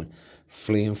he doing?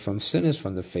 Fleeing from sinners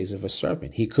from the face of a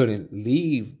serpent. He couldn't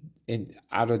leave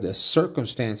out of the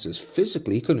circumstances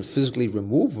physically. He couldn't physically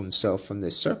remove himself from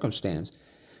this circumstance.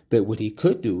 But what he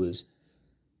could do is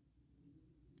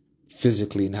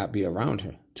physically not be around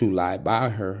her, to lie by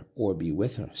her or be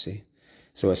with her, see?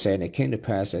 So it said, and it came to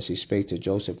pass as he spake to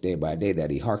Joseph day by day, that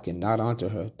he hearkened not unto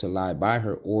her, to lie by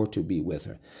her or to be with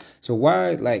her. So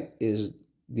why, is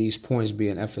these points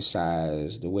being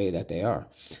emphasized the way that they are?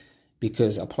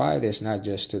 Because apply this not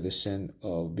just to the sin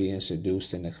of being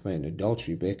seduced into committing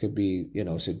adultery, but it could be,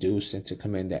 seduced into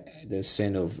committing the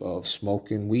sin of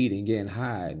smoking weed and getting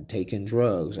high, and taking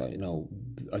drugs,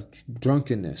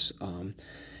 drunkenness,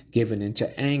 giving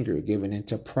into anger, giving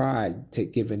into pride,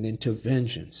 giving into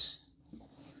vengeance.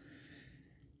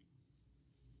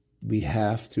 We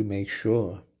have to make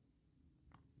sure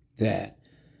that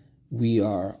we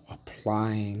are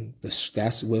applying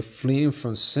we're fleeing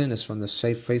from sin is from the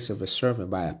safe face of a serpent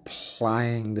by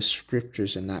applying the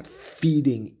scriptures and not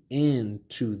feeding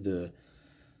into the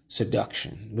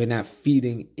seduction. We're not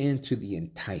feeding into the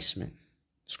enticement.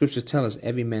 Scriptures tell us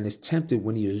every man is tempted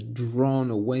when he is drawn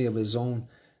away of his own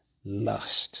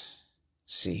lust.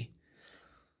 See?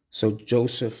 So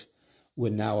Joseph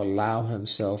would now allow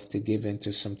himself to give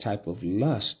into some type of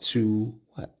lust to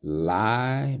what?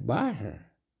 Lie by her,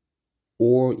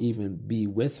 or even be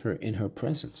with her in her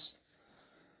presence.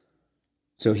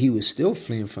 So he was still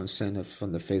fleeing from sin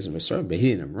from the face of a serpent, but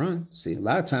he didn't run. See, a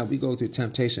lot of times we go through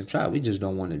temptation and trial, we just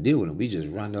don't want to deal with them. We just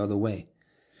run the other way.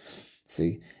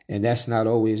 See, and that's not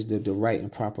always the right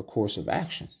and proper course of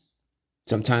action.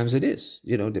 Sometimes it is,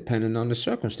 depending on the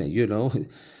circumstance.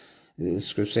 The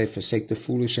scripture says, forsake the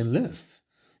foolish and live.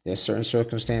 There's certain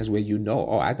circumstances where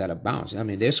I got to bounce. I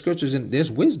mean, there's scriptures and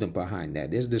there's wisdom behind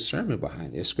that. There's discernment behind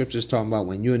it. There's scriptures talking about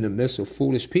when you're in the midst of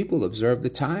foolish people, observe the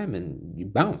time and you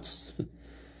bounce.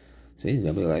 See,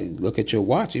 they'll be like, look at your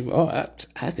watch.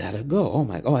 I got to go.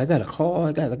 I got a call.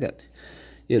 I got,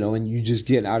 and you just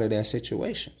get out of that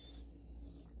situation.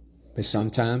 But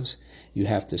sometimes you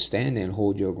have to stand there and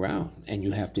hold your ground, and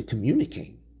you have to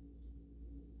communicate.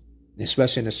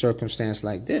 Especially in a circumstance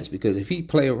like this, because if he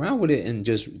play around with it and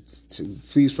just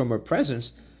flees from her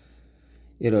presence,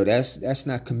 that's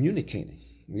not communicating.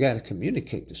 We got to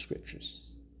communicate the scriptures.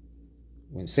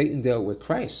 When Satan dealt with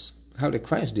Christ, how did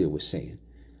Christ deal with Satan?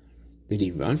 Did he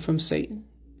run from Satan?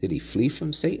 Did he flee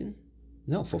from Satan?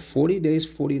 No, for 40 days,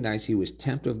 40 nights, he was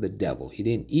tempted of the devil. He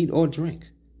didn't eat or drink.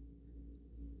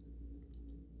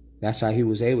 That's how he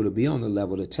was able to be on the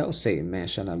level to tell Satan, man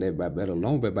shall not live by bread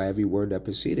alone, but by every word that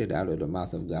proceeded out of the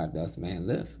mouth of God doth man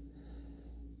live.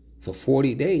 For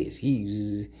 40 days,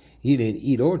 he didn't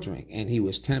eat or drink, and he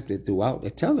was tempted throughout.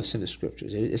 It tells us in the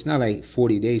scriptures. It's not like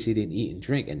 40 days he didn't eat and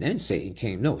drink, and then Satan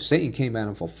came. No, Satan came at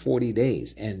him for 40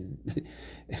 days, and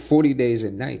 40 days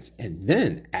and nights, and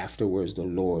then afterwards the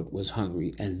Lord was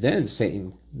hungry, and then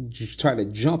Satan tried to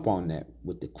jump on that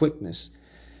with the quickness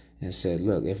and said,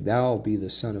 look, if thou be the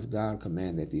Son of God,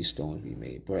 command that these stones be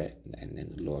made bread. And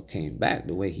then the Lord came back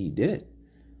the way he did.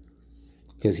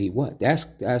 Because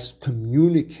that's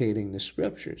communicating the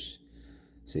scriptures.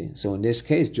 See, so in this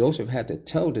case, Joseph had to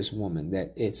tell this woman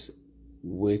that it's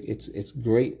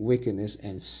great wickedness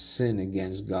and sin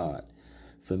against God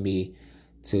for me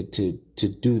to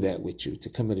do that with you, to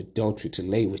commit adultery, to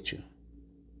lay with you.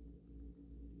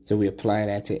 So we apply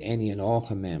that to any and all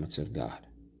commandments of God.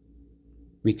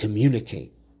 We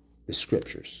communicate the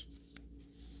scriptures.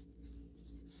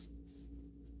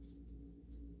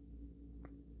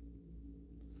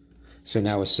 So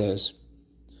now it says,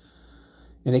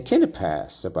 and it came to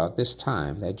pass about this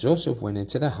time that Joseph went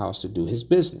into the house to do his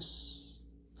business,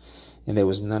 and there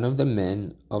was none of the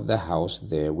men of the house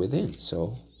there within.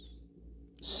 So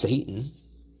Satan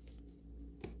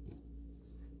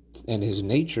and his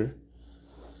nature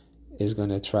is going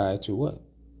to try to what?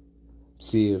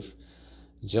 See if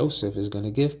Joseph is going to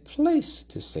give place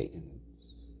to Satan,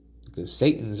 because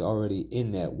Satan's already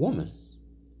in that woman,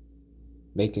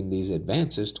 making these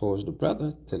advances towards the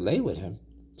brother to lay with him,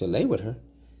 to lay with her.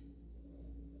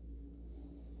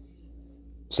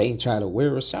 Satan tried to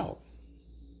wear us out,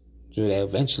 so that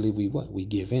eventually we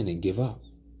give in and give up.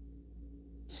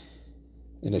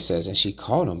 And it says, and she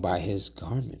caught him by his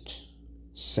garment,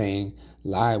 saying,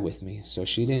 lie with me. So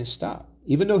she didn't stop,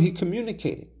 even though he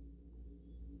communicated.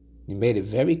 He made it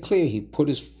very clear. He put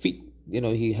his feet,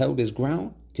 he held his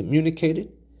ground,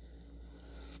 communicated.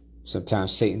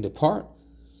 Sometimes Satan depart.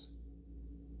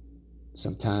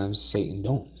 Sometimes Satan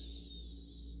don't.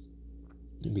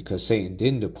 And because Satan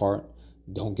didn't depart,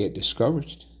 don't get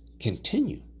discouraged.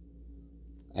 Continue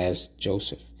as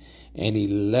Joseph. And he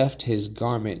left his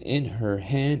garment in her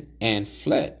hand and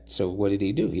fled. So what did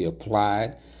he do? He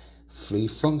applied flee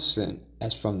from sin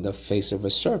as from the face of a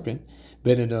serpent,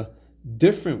 but in a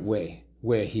different way,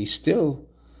 where he still,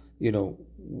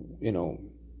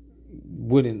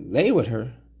 wouldn't lay with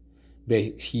her,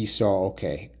 but he saw,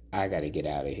 okay, I got to get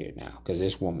out of here now, because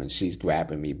this woman, she's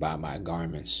grabbing me by my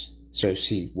garments. So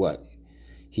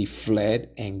he fled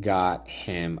and got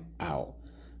him out.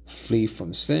 Flee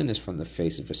from sin is from the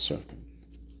face of a serpent.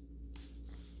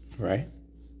 Right?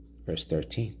 Verse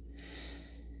 13.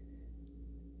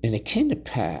 And it came to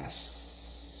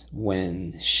pass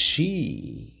when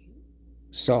she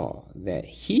saw that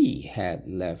he had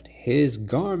left his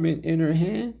garment in her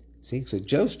hand. See, so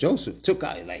Joseph took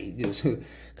out, he just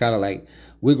kind of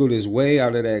wiggled his way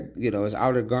out of that, his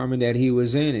outer garment that he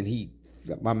was in, and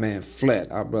my man fled.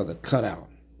 Our brother cut out.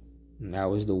 And that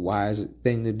was the wise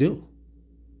thing to do.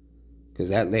 Because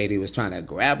that lady was trying to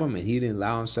grab him, and he didn't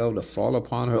allow himself to fall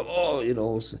upon her.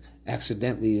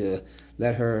 Accidentally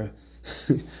let her,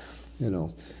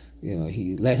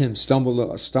 he let him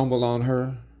stumble on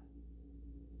her.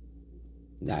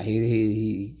 Now,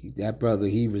 that brother,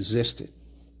 he resisted.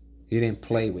 He didn't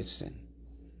play with sin.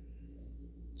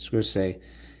 Scriptures say,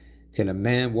 can a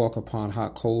man walk upon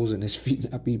hot coals and his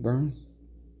feet not be burned?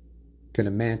 Can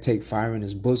a man take fire in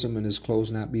his bosom and his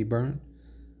clothes not be burned?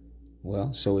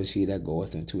 Well, so is he that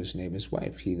goeth into his neighbor's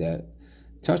wife. He that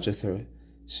toucheth her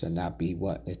shall not be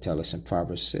what? They tell us in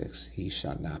Proverbs 6. He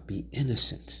shall not be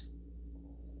innocent.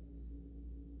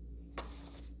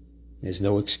 There's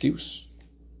no excuse.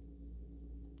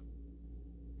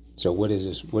 So what did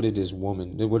this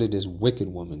wicked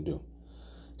woman do?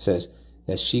 It says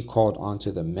that she called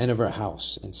unto the men of her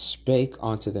house and spake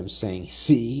unto them, saying,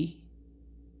 see,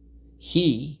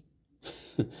 he,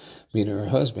 meaning her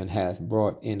husband, hath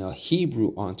brought in a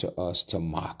Hebrew unto us to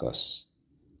mock us.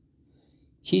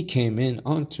 He came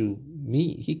unto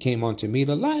me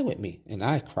to lie with me, and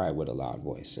I cried with a loud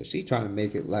voice. So she's trying to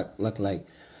make it look like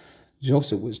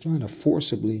Joseph was trying to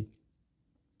forcibly,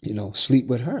 sleep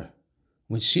with her,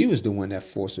 when she was the one that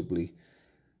forcibly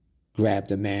grabbed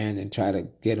the man and tried to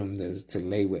get him to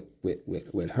lay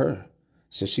with her.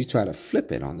 So she tried to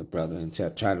flip it on the brother and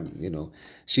try to,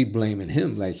 she blaming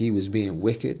him like he was being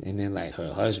wicked. And then like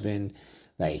her husband,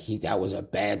 that was a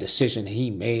bad decision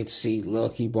he made. See,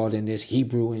 look, he brought in this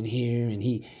Hebrew in here, and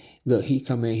he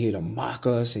come in here to mock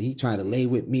us, and he trying to lay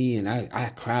with me, and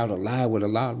I cried aloud with a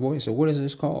loud voice. So what is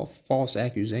this called? False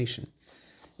accusation.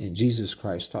 And Jesus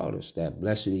Christ taught us that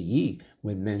blessed are ye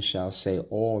when men shall say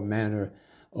all manner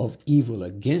of evil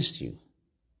against you.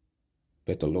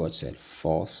 But the Lord said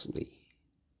falsely,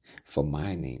 for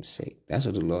my name's sake. That's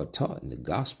what the Lord taught in the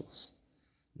Gospels.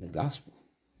 In the Gospel.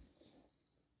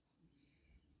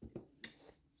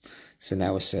 So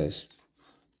now it says,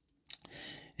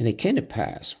 and it came to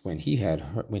pass when he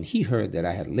heard that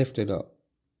I had lifted up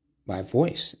my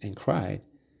voice and cried,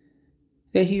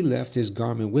 that he left his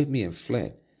garment with me and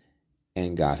fled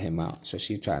and got him out. So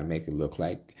she tried to make it look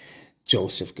like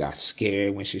Joseph got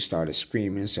scared when she started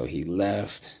screaming, so he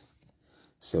left.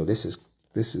 So this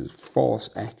is false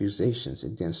accusations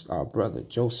against our brother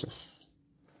Joseph.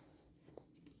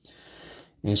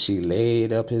 And she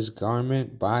laid up his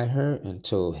garment by her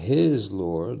until his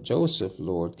Lord, Joseph's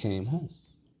Lord, came home.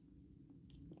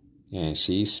 And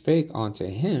she spake unto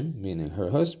him, meaning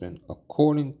her husband,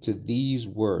 according to these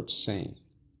words, saying,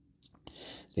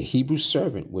 the Hebrew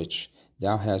servant which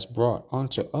thou hast brought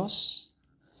unto us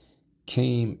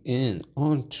came in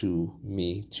unto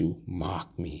me to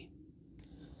mock me.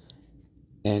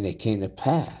 And it came to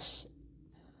pass,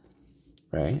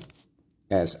 right,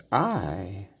 as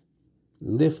I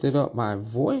lifted up my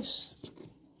voice,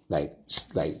 like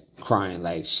crying,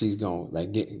 like she's going,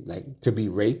 to be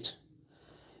raped,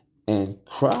 and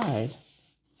cried,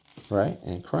 right,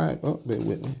 and cried, oh, bear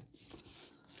with me.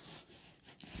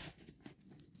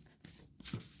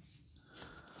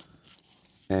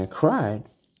 And cried,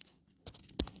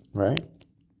 right?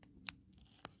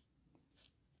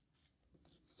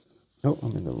 Oh,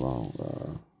 I'm in the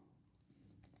wrong.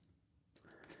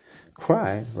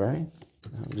 Cried, right?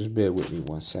 Just bear with me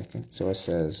 1 second. So it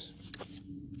says,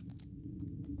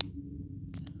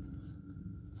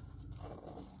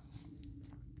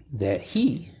 that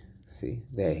he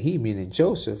meaning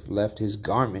Joseph, left his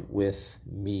garment with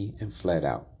me and fled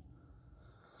out.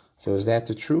 So is that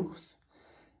the truth?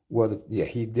 Well, yeah,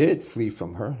 he did flee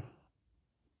from her,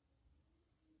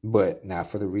 but not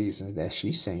for the reasons that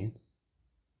she's saying.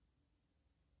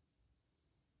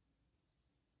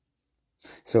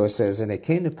 So it says, and it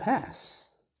came to pass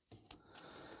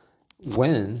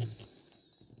when,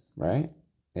 right?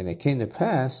 And it came to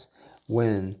pass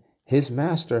when his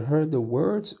master heard the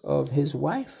words of his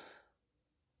wife,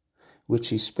 which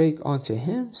he spake unto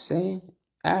him, saying,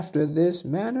 after this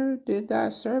manner did thy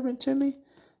servant to me,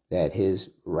 that his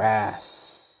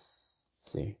wrath,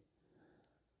 see,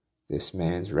 this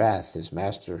man's wrath, his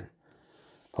master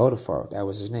Potiphar, that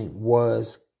was his name,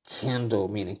 was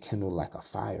kindled, meaning kindled like a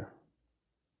fire.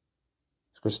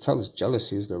 Because it tells us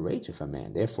jealousy is the rage of a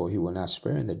man. Therefore, he will not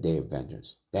spare in the day of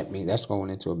vengeance. That means that's going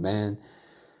into a man,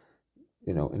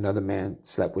 another man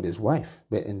slept with his wife.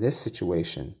 But in this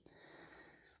situation,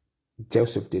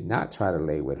 Joseph did not try to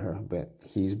lay with her, but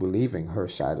he's believing her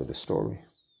side of the story.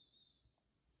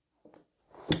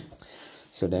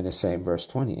 So then it's saying, verse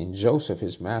 20, and Joseph,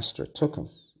 his master, took him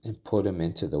and put him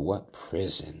into the what?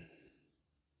 Prison.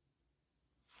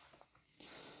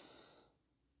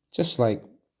 Just like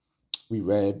we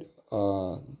read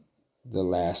the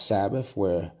last Sabbath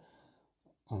where,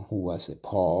 who was it?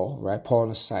 Paul, right? Paul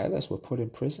and Silas were put in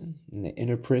prison, in the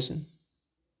inner prison,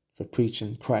 for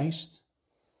preaching Christ.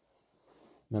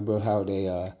 Remember how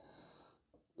they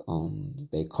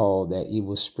called that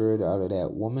evil spirit out of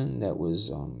that woman that was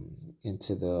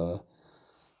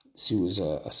she was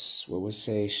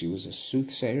she was a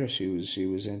soothsayer. She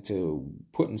was into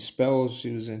putting spells. She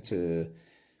was into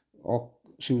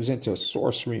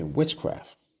sorcery and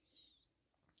witchcraft.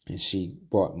 And she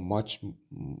brought much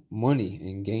money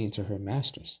and gain to her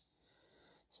masters.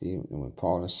 See, when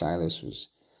Paul and Silas was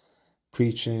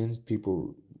preaching,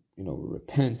 people, were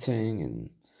repenting, and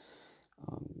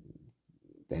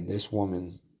then this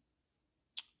woman,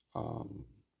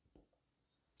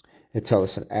 it tells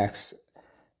us in Acts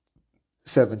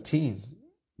 17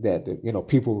 that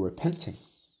people were repenting,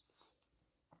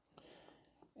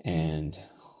 and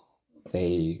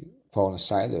Paul and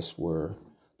Silas were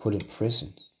put in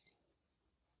prison.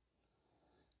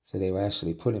 So they were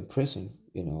actually put in prison,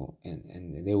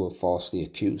 and they were falsely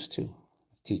accused too,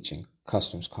 of teaching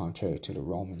customs contrary to the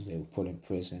Romans. They were put in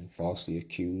prison, falsely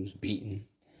accused, beaten.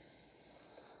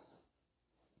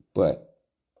 But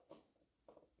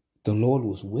the Lord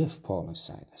was with Paul and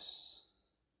Silas.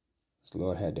 The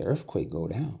Lord had the earthquake go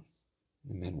down.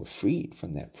 The men were freed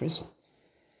from that prison.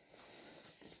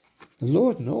 The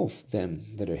Lord knoweth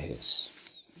them that are his,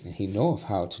 and he knoweth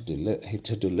how to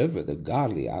deliver the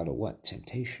godly out of what?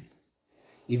 Temptation.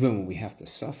 Even when we have to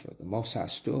suffer, the Most High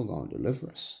is still going to deliver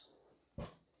us.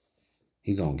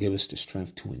 He's going to give us the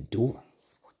strength to endure.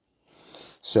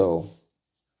 So,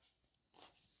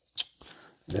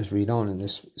 let's read on in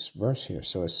this verse here.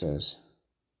 So it says,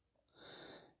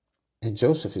 and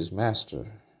Joseph, his master,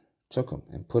 took him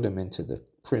and put him into the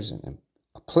prison, and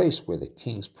a place where the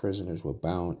king's prisoners were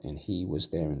bound, and he was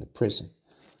there in the prison.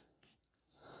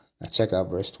 Now check out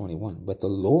verse 21. But the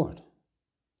Lord,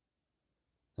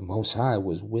 the Most High,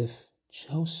 was with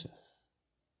Joseph.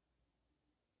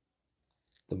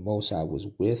 The Most High was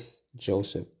with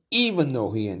Joseph, even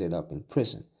though he ended up in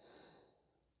prison.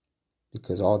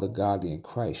 Because all the godly in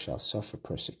Christ shall suffer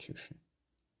persecution.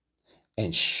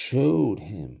 And showed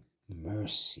him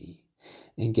mercy,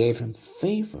 and gave him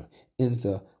favor in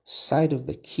the sight of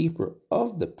the keeper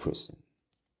of the prison.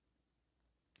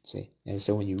 See, and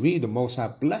so when you read, the Most High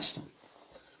blessed him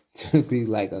to be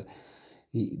like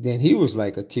then he was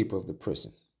like a keeper of the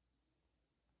prison.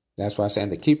 That's why I'm saying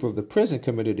the keeper of the prison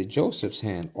committed to Joseph's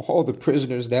hand all the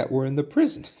prisoners that were in the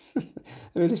prison. I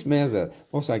mean, this man's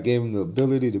Most High gave him the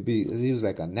ability to be, he was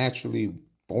like a naturally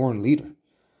born leader.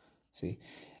 See,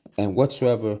 and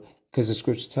whatsoever, because the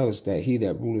scripture tells us that he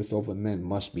that ruleth over men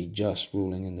must be just,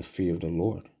 ruling in the fear of the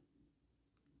Lord.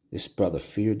 This brother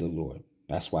feared the Lord.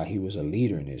 That's why he was a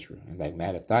leader in Israel. And like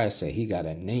Mattathias said, he got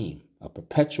a name, a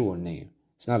perpetual name.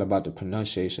 It's not about the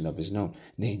pronunciation of his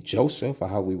name Joseph, or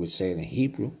how we would say it in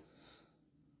Hebrew.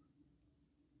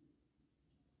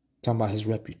 Talking about his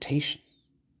reputation,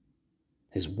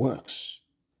 his works.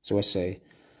 So I say,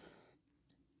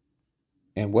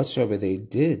 and whatsoever they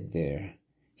did there,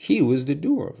 he was the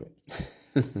doer of it.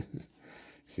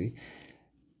 See?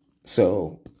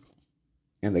 So,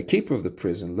 and the keeper of the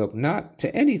prison looked not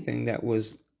to anything that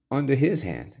was under his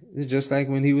hand. It's just like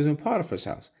when he was in Potiphar's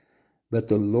house. But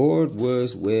the Lord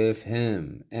was with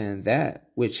him, and that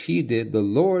which he did, the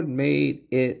Lord made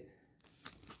it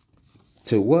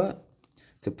to what?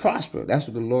 To prosper. That's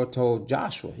what the Lord told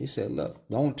Joshua. He said, look,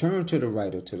 don't turn to the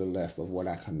right or to the left of what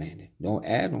I commanded. Don't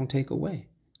add, don't take away.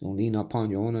 Don't lean upon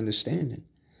your own understanding.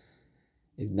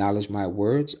 Acknowledge my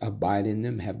words, abide in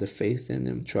them, have the faith in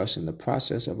them, trust in the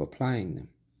process of applying them.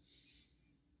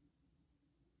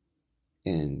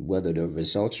 And whether the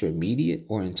results are immediate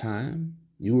or in time,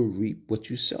 you will reap what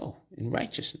you sow in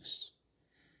righteousness.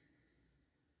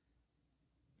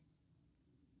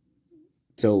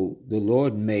 So the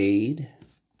Lord made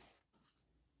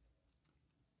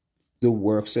the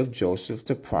works of Joseph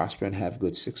to prosper and have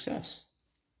good success.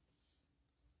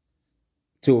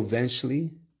 To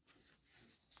eventually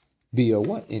be a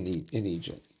what in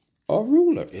Egypt? A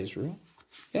ruler, Israel.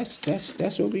 That's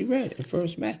what we read in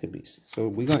 1 Maccabees. So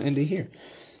we're going to end it here.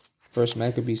 1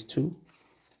 Maccabees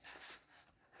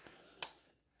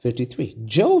 2:53.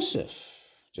 Joseph,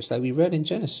 just like we read in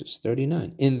Genesis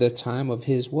 39, in the time of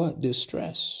his what?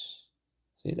 Distress.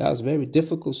 See, that was a very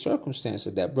difficult circumstance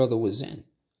that that brother was in.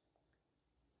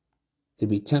 To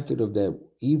be tempted of that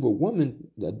evil woman,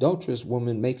 the adulterous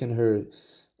woman, making her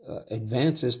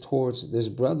advances towards this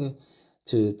brother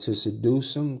to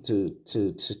seduce him, to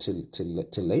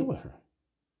lay with her.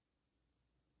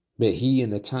 But he,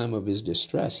 in the time of his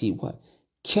distress, he what?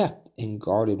 Kept and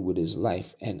guarded with his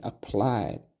life and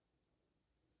applied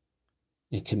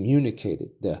and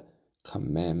communicated the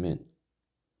commandment.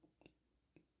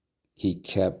 He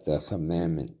kept the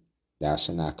commandment, thou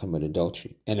shalt not commit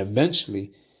adultery. And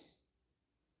eventually,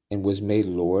 and was made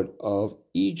Lord of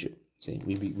Egypt. See,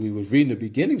 we was reading the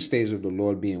beginning stage of the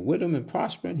Lord being with him and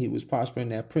prospering. He was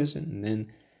prospering in that prison. And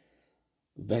then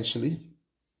eventually,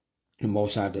 the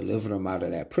Most High delivered him out of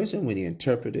that prison when he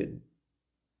interpreted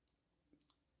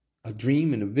a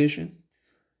dream and a vision.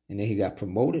 And then he got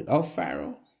promoted of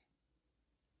Pharaoh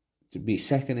to be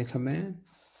second in command.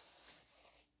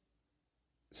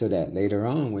 So that later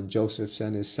on, when Joseph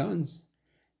sent his sons,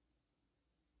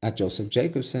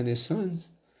 Jacob sent his sons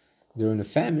during the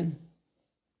famine,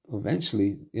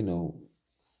 eventually,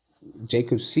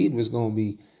 Jacob's seed was going to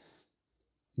be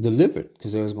delivered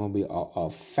because there was going to be a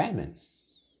famine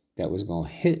that was going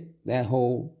to hit that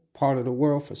whole part of the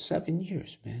world for 7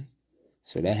 years, man.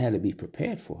 So that had to be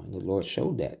prepared for. And the Lord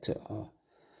showed that to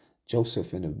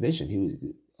Joseph in a vision. He was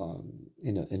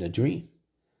in a dream.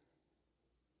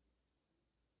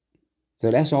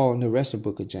 So that's all in the rest of the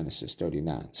book of Genesis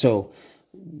 39. So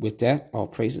with that, all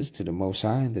praises to the Most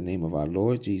High in the name of our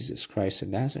Lord Jesus Christ of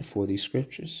Nazareth for these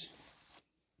scriptures.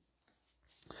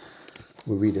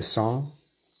 We'll read a psalm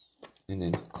and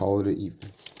then call it an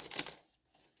evening.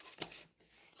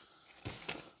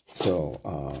 So,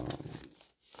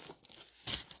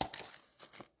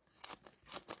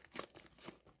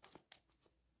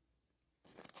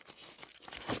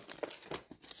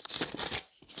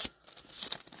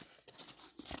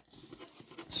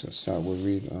 we'll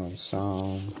read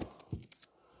Psalm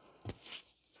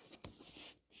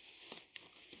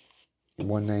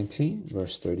 119,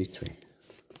 verse 33.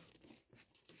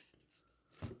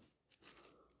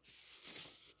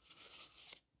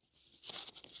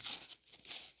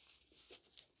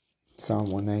 Psalm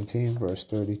 119, verse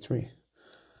 33.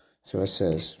 So it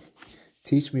says,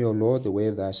 Teach me, O Lord, the way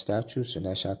of thy statutes, and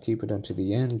I shall keep it unto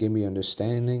the end. Give me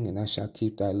understanding, and I shall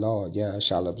keep thy law. Yea, I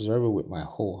shall observe it with my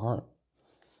whole heart.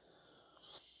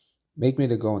 Make me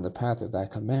to go in the path of thy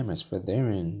commandments, for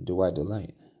therein do I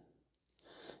delight.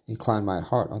 Incline my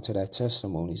heart unto thy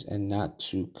testimonies, and not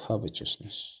to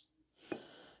covetousness.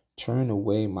 Turn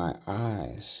away my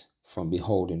eyes from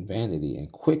beholding vanity,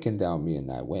 and quicken thou me in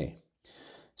thy way.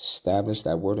 Establish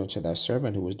thy word unto thy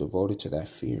servant who is devoted to thy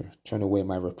fear. Turn away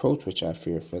my reproach which I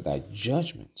fear, for thy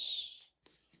judgments.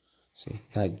 See,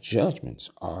 thy judgments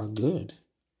are good.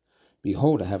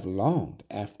 Behold, I have longed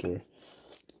after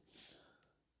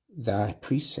thy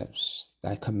precepts,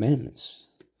 thy commandments.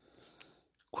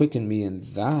 Quicken me in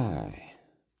thy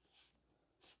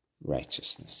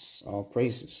righteousness. All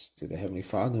praises to the Heavenly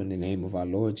Father in the name of our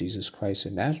Lord Jesus Christ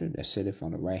of Nazareth, that sitteth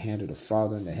on the right hand of the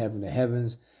Father in the heaven of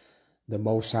heavens, the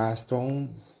Most High's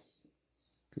throne,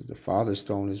 because the Father's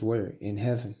throne is where? In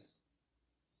heaven.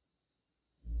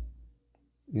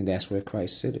 And that's where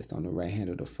Christ sitteth, on the right hand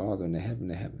of the Father in the heaven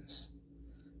of heavens.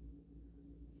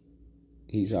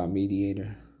 He's our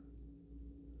mediator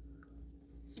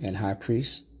and high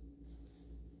priest.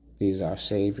 He's our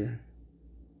Savior.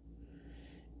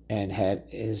 And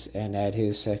at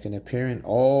his second appearance,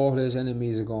 all his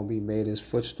enemies are going to be made his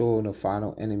footstool. And the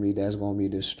final enemy that's going to be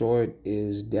destroyed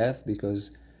is death,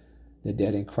 because the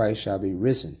dead in Christ shall be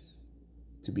risen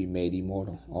to be made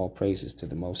immortal. All praises to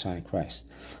the Most High in Christ.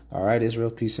 All right, Israel,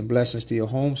 peace and blessings to your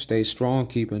home. Stay strong,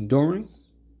 keep enduring.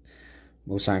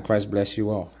 Most High in Christ bless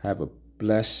you all. Have a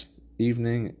blessed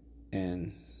evening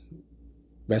and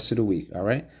rest of the week. All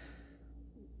right.